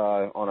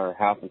on our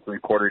 1/2 and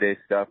 3/4 day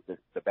stuff,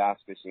 the bass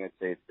fishing, I'd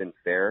say it's been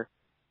fair.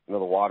 The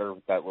water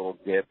with that little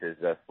dip has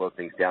slowed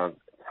things down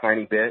a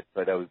tiny bit,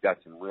 but we've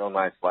got some real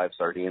nice live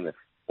sardine, the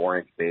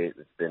 4-inch bait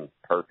that's been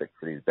perfect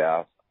for these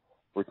bass.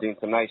 We're seeing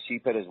some nice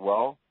sheephead as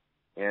well,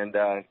 and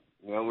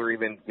we're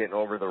even getting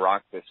over the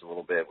rockfish a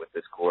little bit with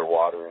this cooler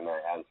water and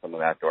adding some of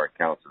that to our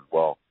accounts as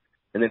well.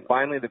 And then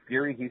finally, the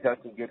Fury, he's had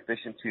some good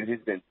fishing too. He's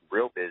been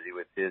real busy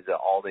with his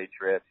all-day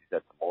trips. He's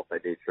had some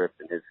multi-day trips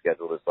in his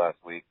schedule this last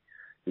week.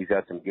 He's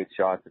had some good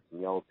shots at some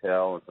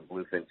yellowtail and some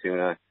bluefin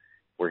tuna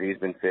where he's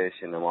been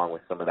fishing, along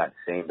with some of that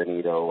San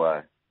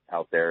Benito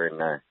out there,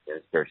 and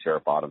his fair share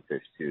of bottom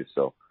fish too.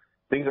 So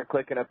things are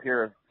clicking up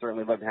here. I'd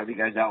certainly love to have you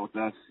guys out with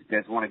us. If you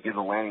guys want to give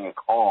the landing a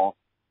call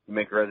to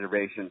make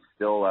reservations,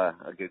 still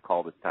a good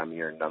call this time of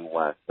year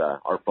nonetheless.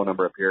 Our phone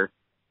number up here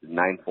is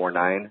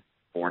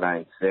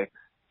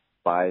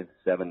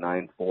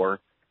 949-496-5794.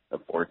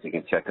 Of course, you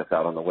can check us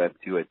out on the web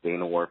too at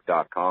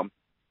danawharf.com.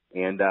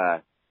 And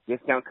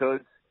discount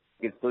codes,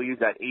 you can still use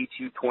that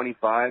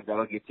HU25.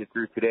 That'll get you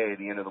through today at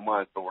the end of the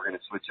month, but we're going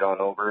to switch on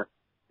over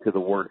to the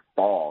word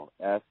fall,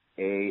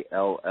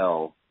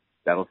 FALL.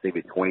 That'll save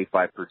you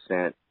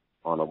 25%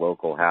 on a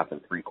local 1/2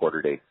 and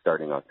 3/4 day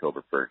starting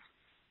October 1st.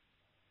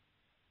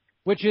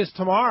 Which is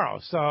tomorrow.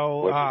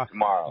 So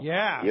tomorrow.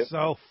 Yeah. Yep.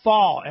 So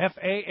fall,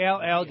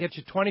 FALL, gets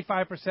you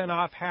 25%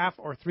 off 1/2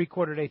 or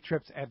 3/4 day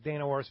trips at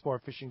Dana Wharf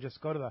Sport Fishing.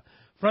 Just go to the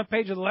front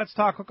page of the Let's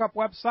Talk Hookup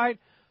website,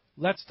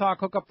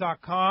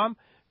 letstalkhookup.com.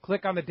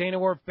 Click on the Dana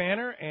Wharf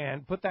banner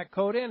and put that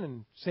code in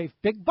and save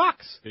big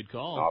bucks. Good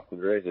call. Off to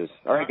the races.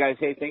 All right, guys.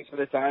 Hey, thanks for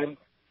the time.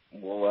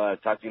 We'll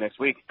talk to you next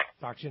week.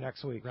 Talk to you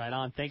next week. Right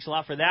on. Thanks a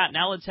lot for that.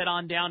 Now let's head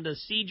on down to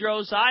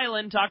Cedros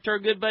Island. Talk to our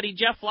good buddy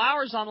Jeff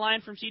Flowers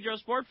online from Cedros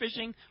Sport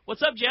Fishing.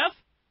 What's up, Jeff?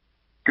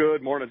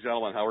 Good morning,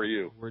 gentlemen. How are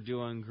you? We're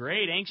doing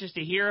great. Anxious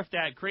to hear if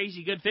that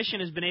crazy good fishing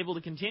has been able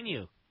to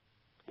continue.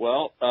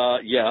 Well,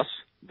 yes.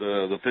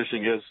 The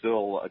fishing is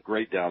still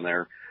great down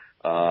there.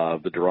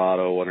 The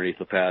Dorado underneath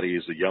the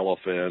patties, the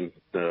yellowfin,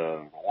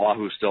 the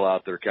wahoo's still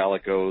out there,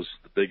 calicos,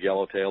 the big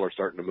yellowtail are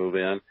starting to move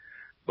in.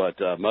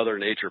 But Mother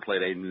Nature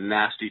played a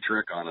nasty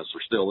trick on us,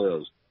 or still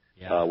is,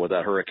 with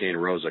that Hurricane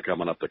Rosa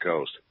coming up the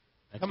coast.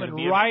 Coming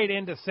right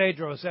into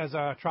Cedros as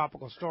a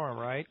tropical storm,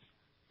 right?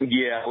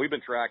 Yeah, we've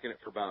been tracking it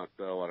for about,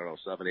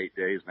 7-8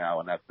 days now,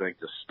 and that thing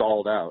just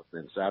stalled out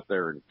and sat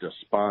there and just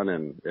spun,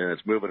 and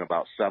it's moving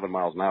about 7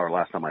 miles an hour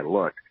last time I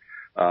looked.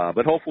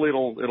 But hopefully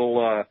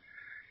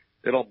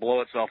it'll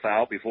blow itself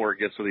out before it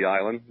gets to the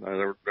island.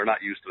 They're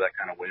not used to that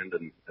kind of wind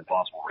and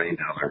possible rain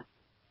down there.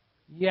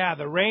 Yeah,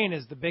 the rain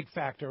is the big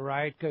factor,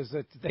 right? Because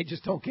they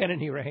just don't get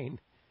any rain.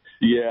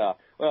 Yeah,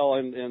 well,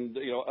 and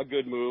a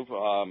good move,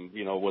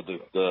 with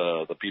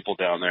the people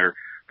down there.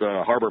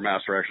 The harbor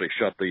master actually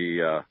shut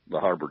the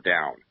harbor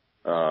down.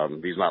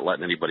 He's not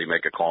letting anybody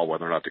make a call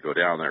whether or not to go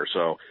down there.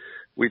 So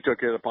we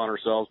took it upon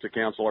ourselves to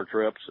cancel our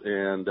trips,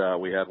 and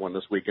we had one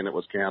this weekend that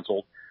was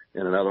canceled,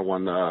 and another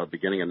one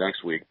beginning of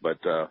next week. But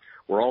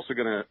we're also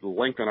going to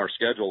lengthen our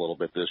schedule a little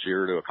bit this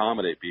year to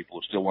accommodate people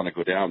who still want to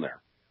go down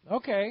there.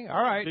 Okay,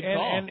 all right. Good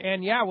call.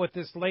 And yeah, with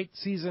this late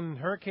season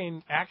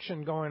hurricane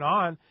action going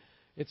on,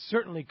 it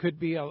certainly could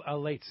be a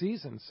late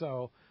season.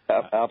 So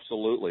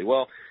absolutely.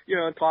 Well,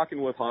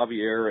 talking with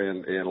Javier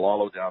and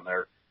Lalo down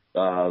there,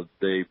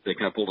 they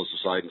kind of pulled us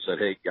aside and said,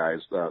 "Hey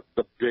guys, the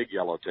big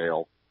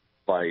yellowtail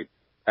bite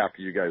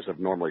after you guys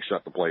have normally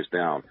shut the place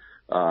down.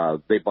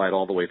 They bite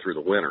all the way through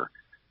the winter.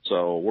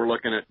 So we're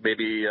looking at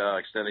maybe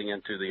extending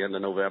into the end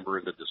of November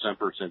into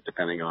December,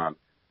 depending on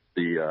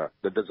the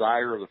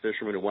desire of the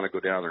fishermen who want to go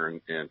down there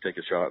and take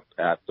a shot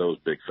at those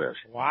big fish."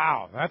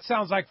 Wow, that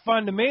sounds like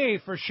fun to me,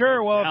 for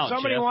sure. Well, if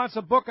somebody wants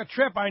to book a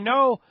trip, I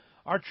know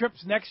our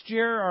trips next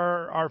year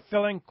are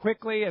filling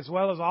quickly, as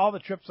well as all the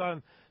trips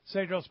on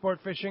Cedros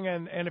Sport Fishing.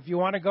 And if you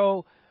want to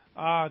go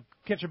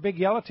catch a big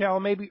yellowtail,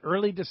 maybe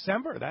early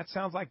December, that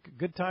sounds like a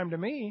good time to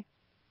me.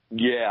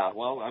 Yeah,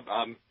 well,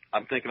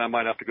 I'm thinking I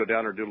might have to go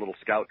down there and do a little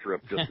scout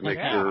trip just to make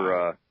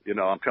sure,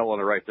 I'm telling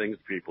the right things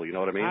to people. You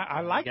know what I mean?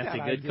 I like that. That's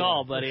a good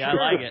call, buddy. I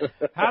like it.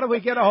 How do we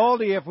get a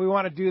hold of you if we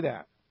want to do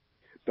that?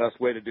 Best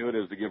way to do it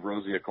is to give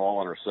Rosie a call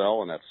on her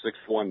cell, and that's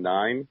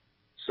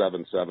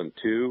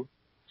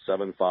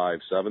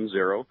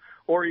 619-772-7570.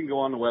 Or you can go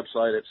on the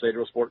website at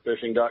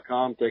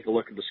cedrosportfishing.com, take a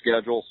look at the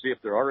schedule, see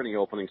if there are any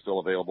openings still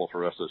available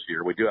for us this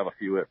year. We do have a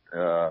few at,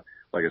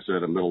 like I said,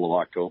 in the middle of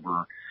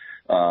October,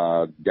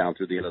 down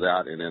through the end of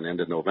that, and then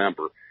end of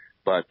November.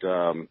 But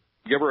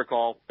give her a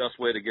call. Best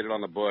way to get it on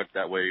the book.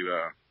 That way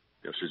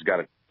she's got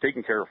it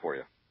taken care of for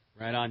you.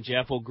 Right on,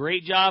 Jeff. Well,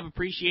 great job.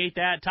 Appreciate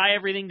that. Tie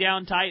everything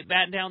down tight,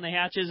 batten down the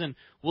hatches, and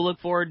we'll look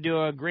forward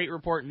to a great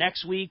report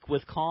next week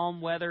with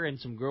calm weather and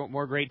some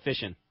more great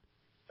fishing.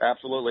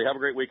 Absolutely. Have a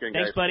great weekend,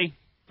 guys. Thanks, buddy.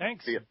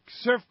 Thanks. See ya.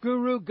 Surf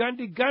guru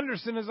Gundy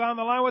Gunderson is on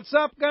the line. What's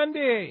up,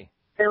 Gundy?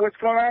 Hey, what's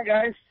going on,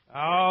 guys?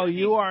 Oh,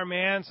 you are,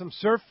 man. Some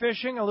surf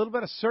fishing, a little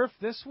bit of surf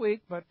this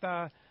week, but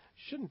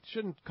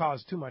shouldn't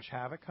cause too much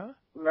havoc, huh?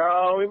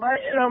 No, it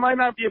might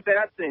not be a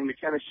bad thing to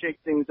kind of shake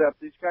things up.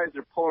 These guys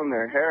are pulling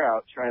their hair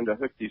out trying to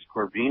hook these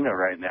Corvina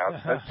right now,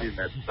 especially in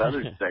that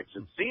southern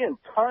section. Seeing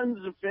tons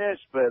of fish,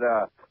 but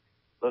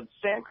the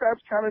sand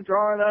crab's kind of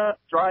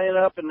drying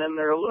up, and then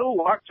they're a little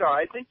lockjaw.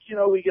 I think,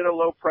 we get a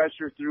low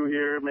pressure through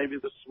here, maybe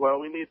the swell.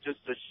 We need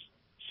just to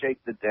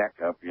shake the deck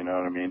up, you know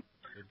what I mean?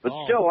 But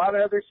still, a lot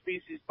of other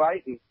species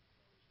biting.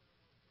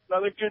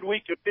 Another good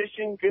week of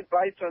fishing, good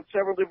bites on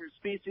several different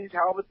species.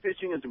 Halibut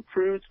fishing has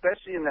improved,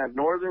 especially in that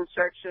northern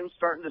section.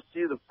 Starting to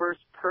see the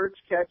first perch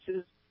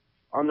catches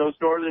on those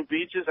northern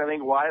beaches. I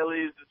think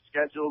Wiley's has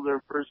scheduled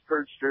their first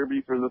perch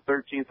derby for the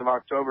 13th of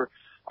October.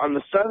 On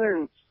the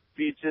southern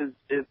beaches,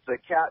 it's a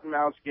cat and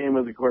mouse game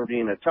with the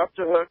Corvina. Tough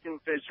to hook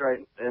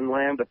and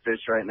land a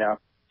fish right now.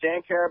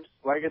 Sand crabs,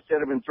 like I said,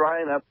 have been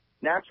drying up.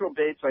 Natural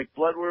baits like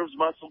bloodworms,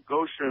 mussel,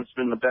 ghost shrimp's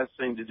been the best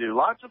thing to do.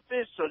 Lots of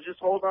fish, so just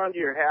hold on to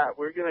your hat.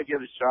 We're going to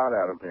get a shot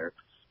at them here.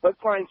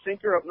 Hook, line,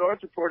 sinker up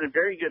north reported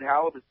very good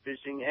halibut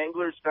fishing.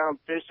 Anglers found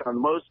fish on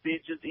most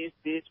beaches,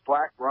 East Beach,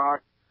 Black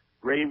Rock,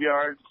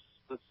 graveyards,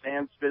 the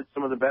sand spits,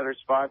 some of the better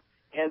spots.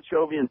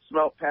 Anchovy and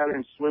smelt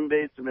pattern swim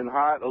baits have been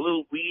hot. A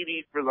little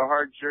weedy for the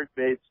hard jerk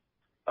baits.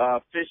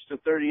 Fish to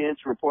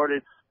 30-inch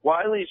reported.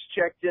 Wiley's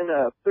checked in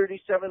a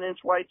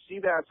 37-inch white sea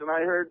bass, and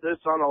I heard this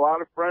on a lot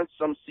of fronts.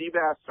 Some sea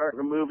bass starting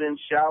to move in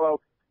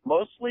shallow,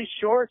 mostly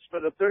shorts,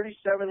 but a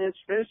 37-inch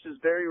fish is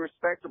very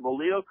respectable.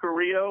 Leo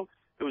Carrillo,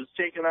 who was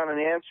taken on an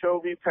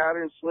anchovy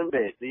pattern swim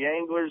bait. The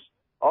anglers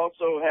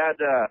also had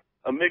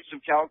a mix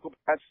of calico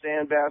bass,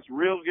 sand bass,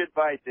 real good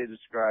bite, they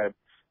described.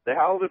 The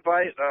halibut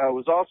bite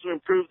was also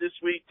improved this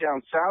week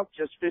down south.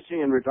 Just fishing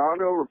in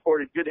Redondo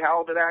reported good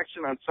halibut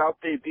action on South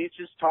Bay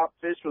beaches. Top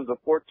fish was a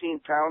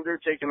 14-pounder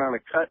taken on a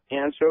cut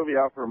anchovy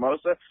off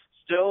Hermosa.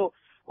 Still,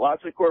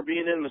 lots of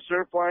Corvina in the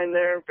surf line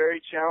there. Very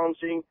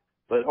challenging,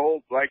 but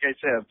like I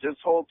said,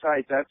 just hold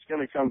tight. That's going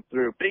to come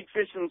through. Big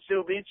fish in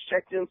Seal Beach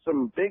checked in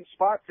some big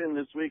spot fin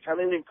this week.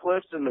 Huntington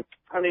Cliffs and the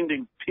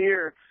Huntington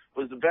Pier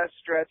was the best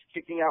stretch,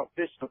 kicking out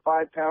fish to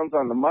 5 pounds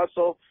on the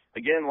mussel.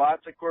 Again,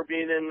 lots of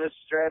Corvina in this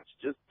stretch,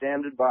 just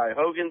standing by.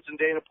 Hogan's and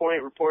Dana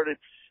Point reported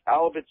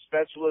halibut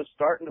specialists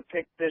starting to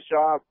pick fish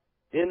off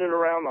in and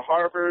around the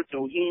harbor.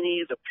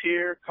 Doheny, the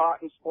pier,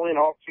 Cotton's Point,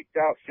 all kicked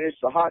out fish.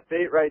 The hot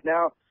bait right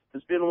now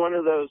has been one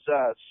of those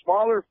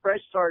smaller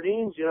fresh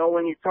sardines.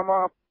 When you come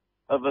off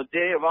of a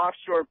day of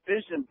offshore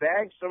fishing,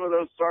 bag some of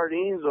those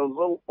sardines. Those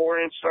little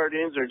 4-inch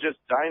sardines are just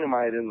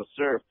dynamite in the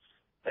surf.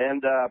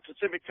 And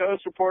Pacific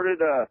Coast reported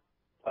a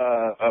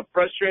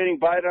frustrating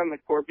bite on the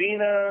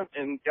Corvina,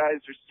 and guys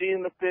are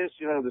seeing the fish,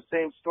 the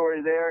same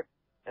story there.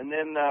 And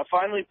then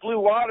finally, Blue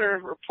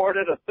Water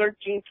reported a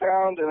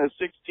 13-pound and a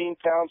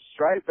 16-pound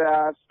striped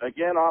bass,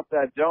 again off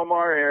that Del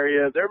Mar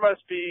area. There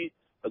must be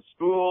a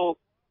school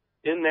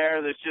in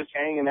there that's just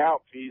hanging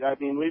out, Pete. I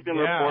mean, we've been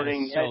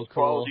reporting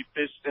quality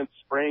fish since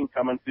spring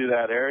coming through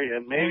that area,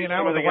 and maybe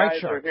some of the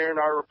guys are hearing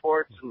our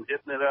reports and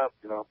hitting it up,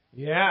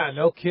 Yeah,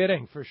 no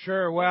kidding, for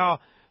sure.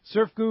 Well,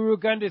 Surf Guru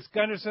Gundis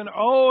Gunderson,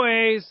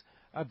 always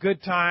a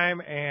good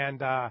time, and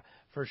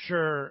for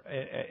sure,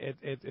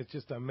 it's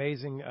just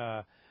amazing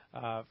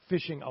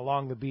fishing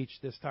along the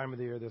beach this time of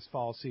the year, this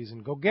fall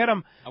season. Go get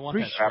them. I want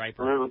that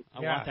striper. I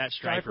want that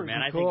striper,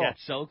 man. I think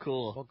that's so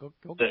cool. Well,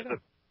 go get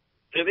them.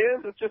 It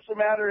is. It's just a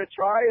matter of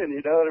trying,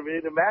 you know what I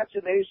mean?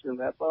 Imagination,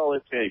 that's all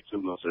it takes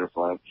in the surf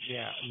line.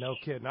 Yeah, no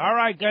kidding. All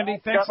right,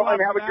 Gundy, thanks a lot.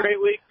 Have a great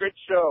week. Great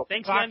show.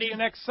 Thanks, Talk Gundy. to you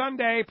next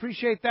Sunday.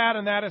 Appreciate that,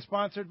 and that is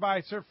sponsored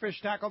by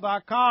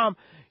SurfFishTackle.com.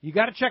 You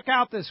got to check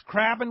out this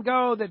Crab and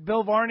Go that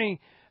Bill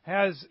Varney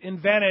has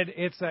invented.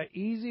 It's an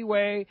easy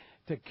way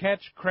to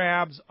catch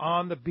crabs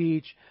on the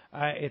beach.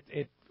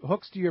 It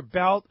hooks to your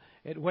belt.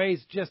 It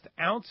weighs just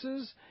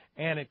ounces,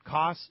 and it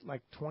costs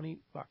like $20.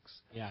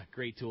 Yeah,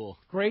 great tool.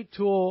 Great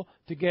tool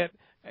to get.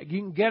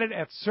 You can get it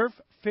at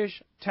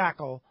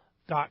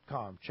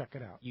surffishtackle.com. Check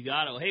it out. You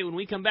got it. Hey, when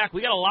we come back,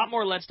 we got a lot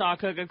more Let's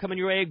Talk Hookup coming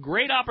your way.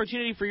 Great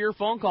opportunity for your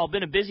phone call.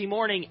 Been a busy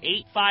morning.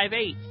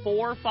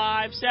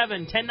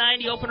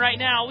 858-457-1090 open right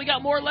now. We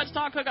got more Let's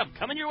Talk Hookup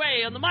coming your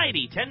way on the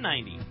mighty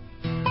 1090.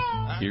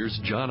 Here's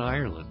John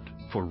Ireland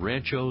for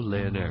Rancho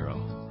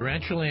Leonero.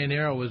 Rancho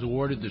Leonero was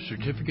awarded the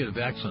Certificate of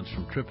Excellence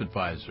from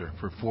TripAdvisor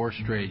for 4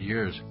 straight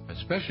years.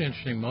 Especially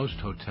interesting, most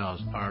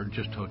hotels are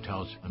just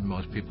hotels, and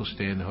most people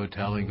stay in the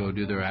hotel and go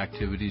do their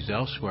activities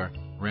elsewhere.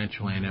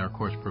 Rancho Leonero, of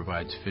course,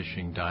 provides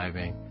fishing,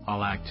 diving,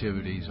 all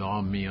activities,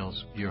 all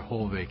meals, your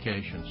whole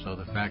vacation. So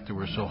the fact that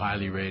we're so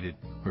highly rated,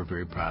 we're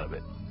very proud of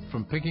it.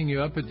 From picking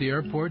you up at the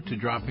airport to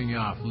dropping you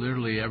off,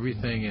 literally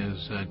everything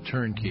is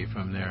turnkey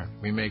from there.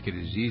 We make it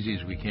as easy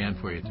as we can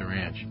for you at the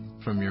ranch.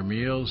 From your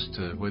meals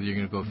to whether you're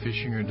going to go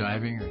fishing or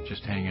diving or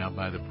just hang out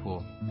by the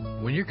pool.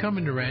 When you're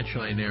coming to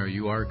Rancho Leonero,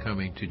 you are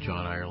coming to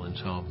John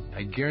Ireland's home.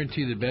 I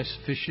guarantee the best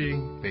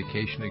fishing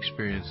vacation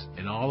experience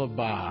in all of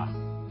Baja.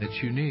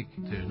 That's unique.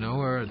 There's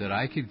nowhere that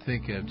I could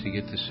think of to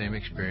get the same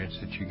experience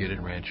that you get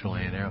at Rancho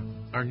Leonero.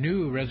 Our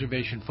new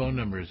reservation phone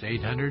number is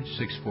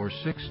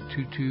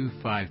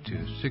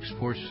 800-646-2252,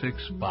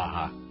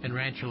 646-BAJA, and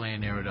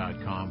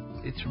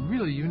RanchoLeonero.com. It's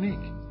really unique.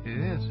 It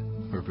is.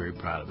 We're very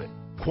proud of it.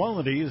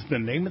 Quality is the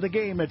name of the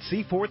game at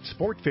Seaforth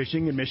Sport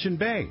Fishing in Mission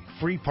Bay.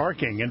 Free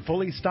parking and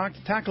fully stocked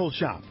tackle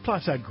shop,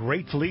 plus a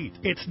great fleet.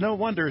 It's no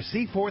wonder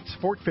Seaforth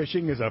Sport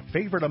Fishing is a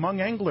favorite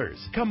among anglers.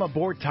 Come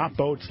aboard top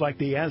boats like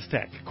the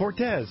Aztec,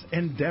 Cortez,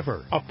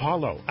 Endeavor,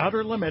 Apollo,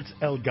 Outer Limits,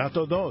 El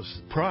Gato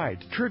Dos,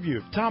 Pride,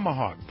 Tribute,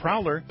 Tomahawk,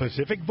 Prowler,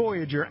 Pacific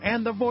Voyager,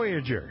 and the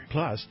Voyager.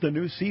 Plus, the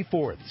new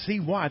Seaforth, Sea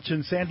Watch,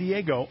 and San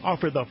Diego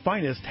offer the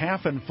finest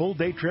half and full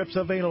day trips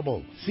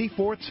available.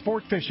 Seaforth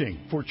Sport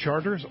Fishing. For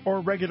charters or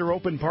regular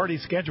open party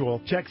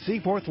schedule, check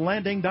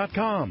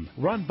seaforthlanding.com.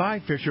 Run by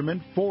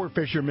fishermen for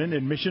fishermen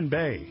in Mission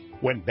Bay.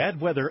 When bad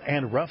weather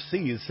and rough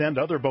seas send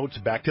other boats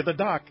back to the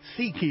dock,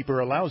 Seakeeper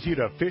allows you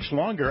to fish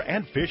longer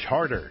and fish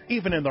harder,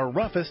 even in the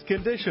roughest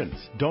conditions.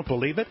 Don't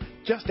believe it?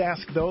 Just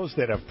ask those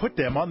that have put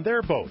them on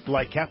their boat,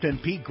 like Captain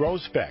Pete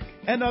Grosbeck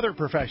and other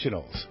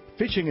professionals.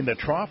 Fishing in the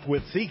trough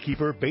with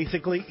Seakeeper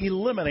basically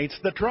eliminates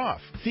the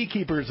trough.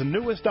 Seakeeper's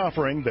newest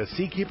offering, the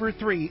Seakeeper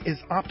 3, is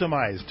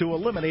optimized to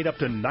eliminate up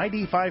to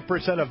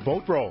 95% of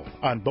boat roll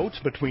on boats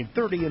between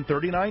 30 and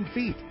 39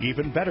 feet.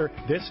 Even better,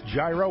 this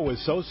gyro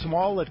is so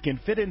small it can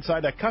fit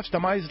inside a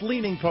customized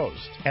leaning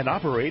post and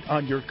operate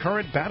on your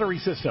current battery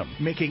system,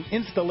 making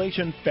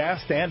installation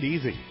fast and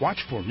easy. Watch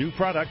for new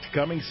product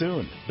coming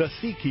soon. The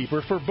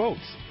Seakeeper for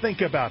boats.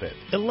 Think about it.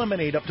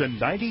 Eliminate up to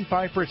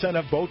 95%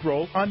 of boat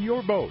roll on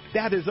your boat.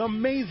 That is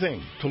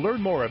amazing. To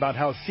learn more about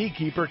how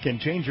Seakeeper can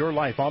change your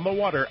life on the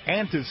water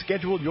and to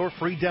schedule your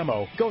free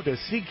demo, go to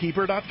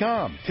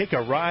Seakeeper.com. Take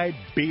a ride,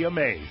 be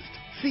amazed.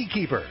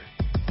 Seakeeper.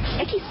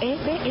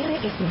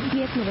 XEBRS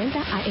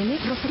 1090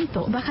 AM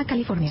Rosarito, Baja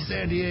California.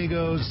 San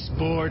Diego's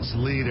sports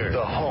leader.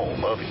 The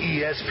home of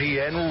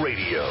ESPN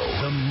Radio.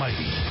 The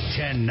mighty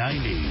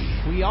 1090.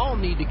 We all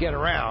need to get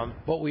around,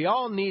 but we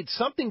all need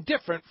something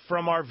different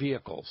from our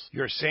vehicles.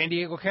 Your San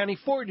Diego County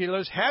Ford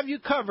dealers have you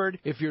covered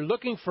if you're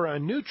looking for a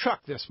new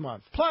truck this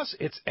month. Plus,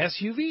 it's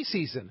SUV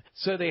season,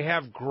 so they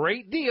have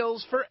great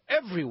deals for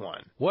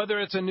everyone. Whether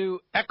it's a new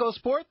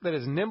EcoSport that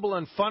is nimble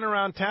and fun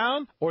around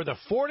town, or the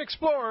Ford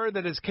Explorer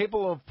that is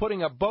capable of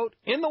putting a boat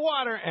in the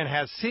water and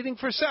has seating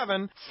for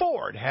 7,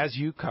 Ford has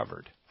you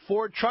covered.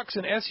 Ford trucks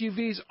and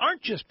SUVs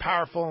aren't just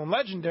powerful and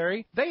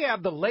legendary. They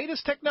have the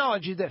latest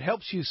technology that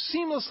helps you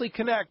seamlessly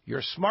connect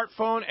your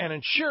smartphone and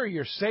ensure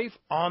you're safe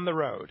on the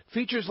road.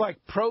 Features like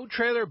Pro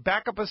Trailer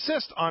Backup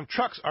Assist on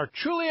trucks are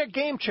truly a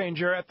game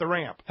changer at the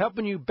ramp,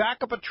 helping you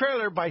back up a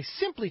trailer by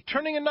simply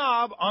turning a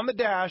knob on the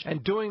dash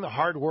and doing the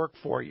hard work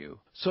for you.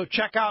 So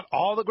check out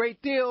all the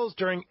great deals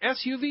during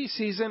SUV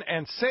season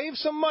and save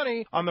some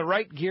money on the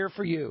right gear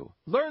for you.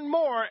 Learn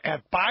more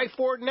at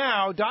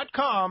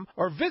buyfordnow.com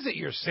or visit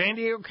your San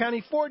Diego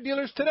County Ford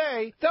dealers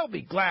today. They'll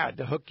be glad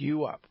to hook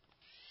you up.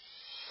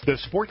 The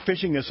Sport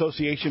Fishing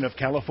Association of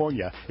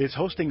California is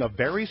hosting a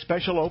very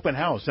special open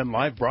house and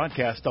live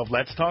broadcast of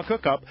Let's Talk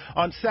Hookup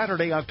on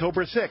Saturday,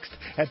 October 6th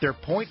at their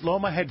Point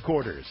Loma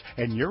headquarters,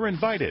 and you're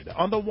invited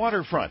on the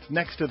waterfront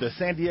next to the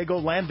San Diego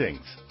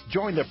landings.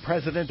 Join the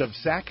president of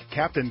SAC,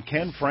 Captain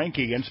Ken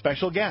Frankie, and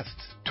special guests.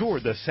 Tour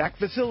the SAC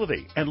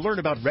facility and learn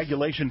about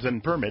regulations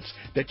and permits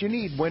that you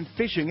need when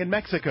fishing in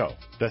Mexico.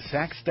 The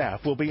SAC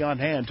staff will be on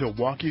hand to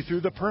walk you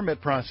through the permit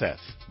process,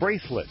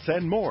 bracelets,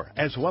 and more,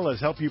 as well as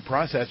help you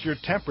process your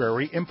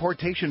temporary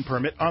importation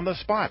permit on the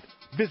spot.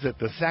 Visit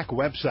the SAC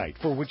website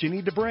for what you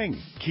need to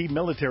bring. Key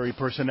military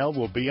personnel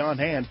will be on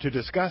hand to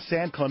discuss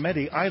San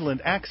Clemente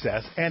Island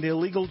access and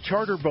illegal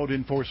charter boat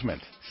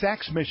enforcement.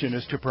 SAC's mission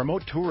is to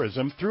promote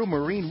tourism through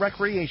marine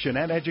recreation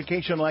and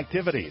educational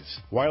activities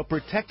while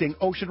protecting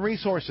ocean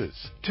resources.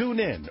 Tune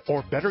in,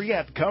 or better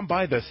yet, come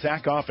by the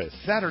SAC office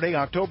Saturday,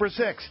 October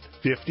 6th,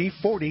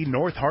 5040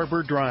 North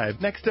Harbor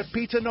Drive, next to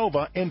Pizza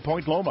Nova in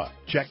Point Loma.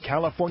 Check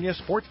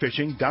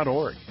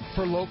CaliforniaSportFishing.org.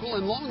 For local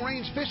and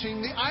long-range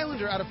fishing, the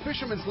Islander out of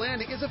Fisherman's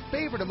Landing is a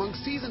favorite among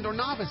seasoned or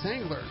novice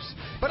anglers.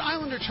 But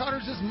Islander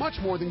Charters is much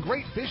more than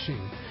great fishing.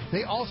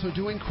 They also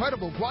do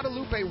incredible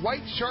Guadalupe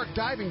white shark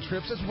diving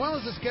trips as well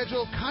as a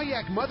schedule of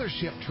kayak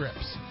mothership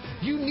trips.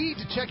 You need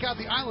to check out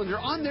the Islander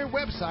on their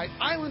website,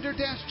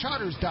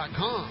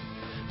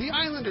 islander-charters.com. The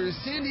Islander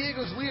is San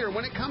Diego's leader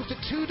when it comes to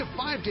 2 to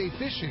 5 day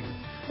fishing.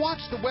 Watch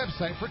the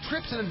website for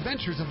trips and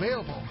adventures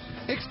available.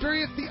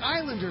 Experience the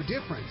Islander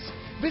difference.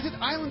 Visit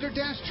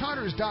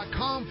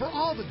islander-charters.com for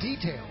all the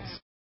details.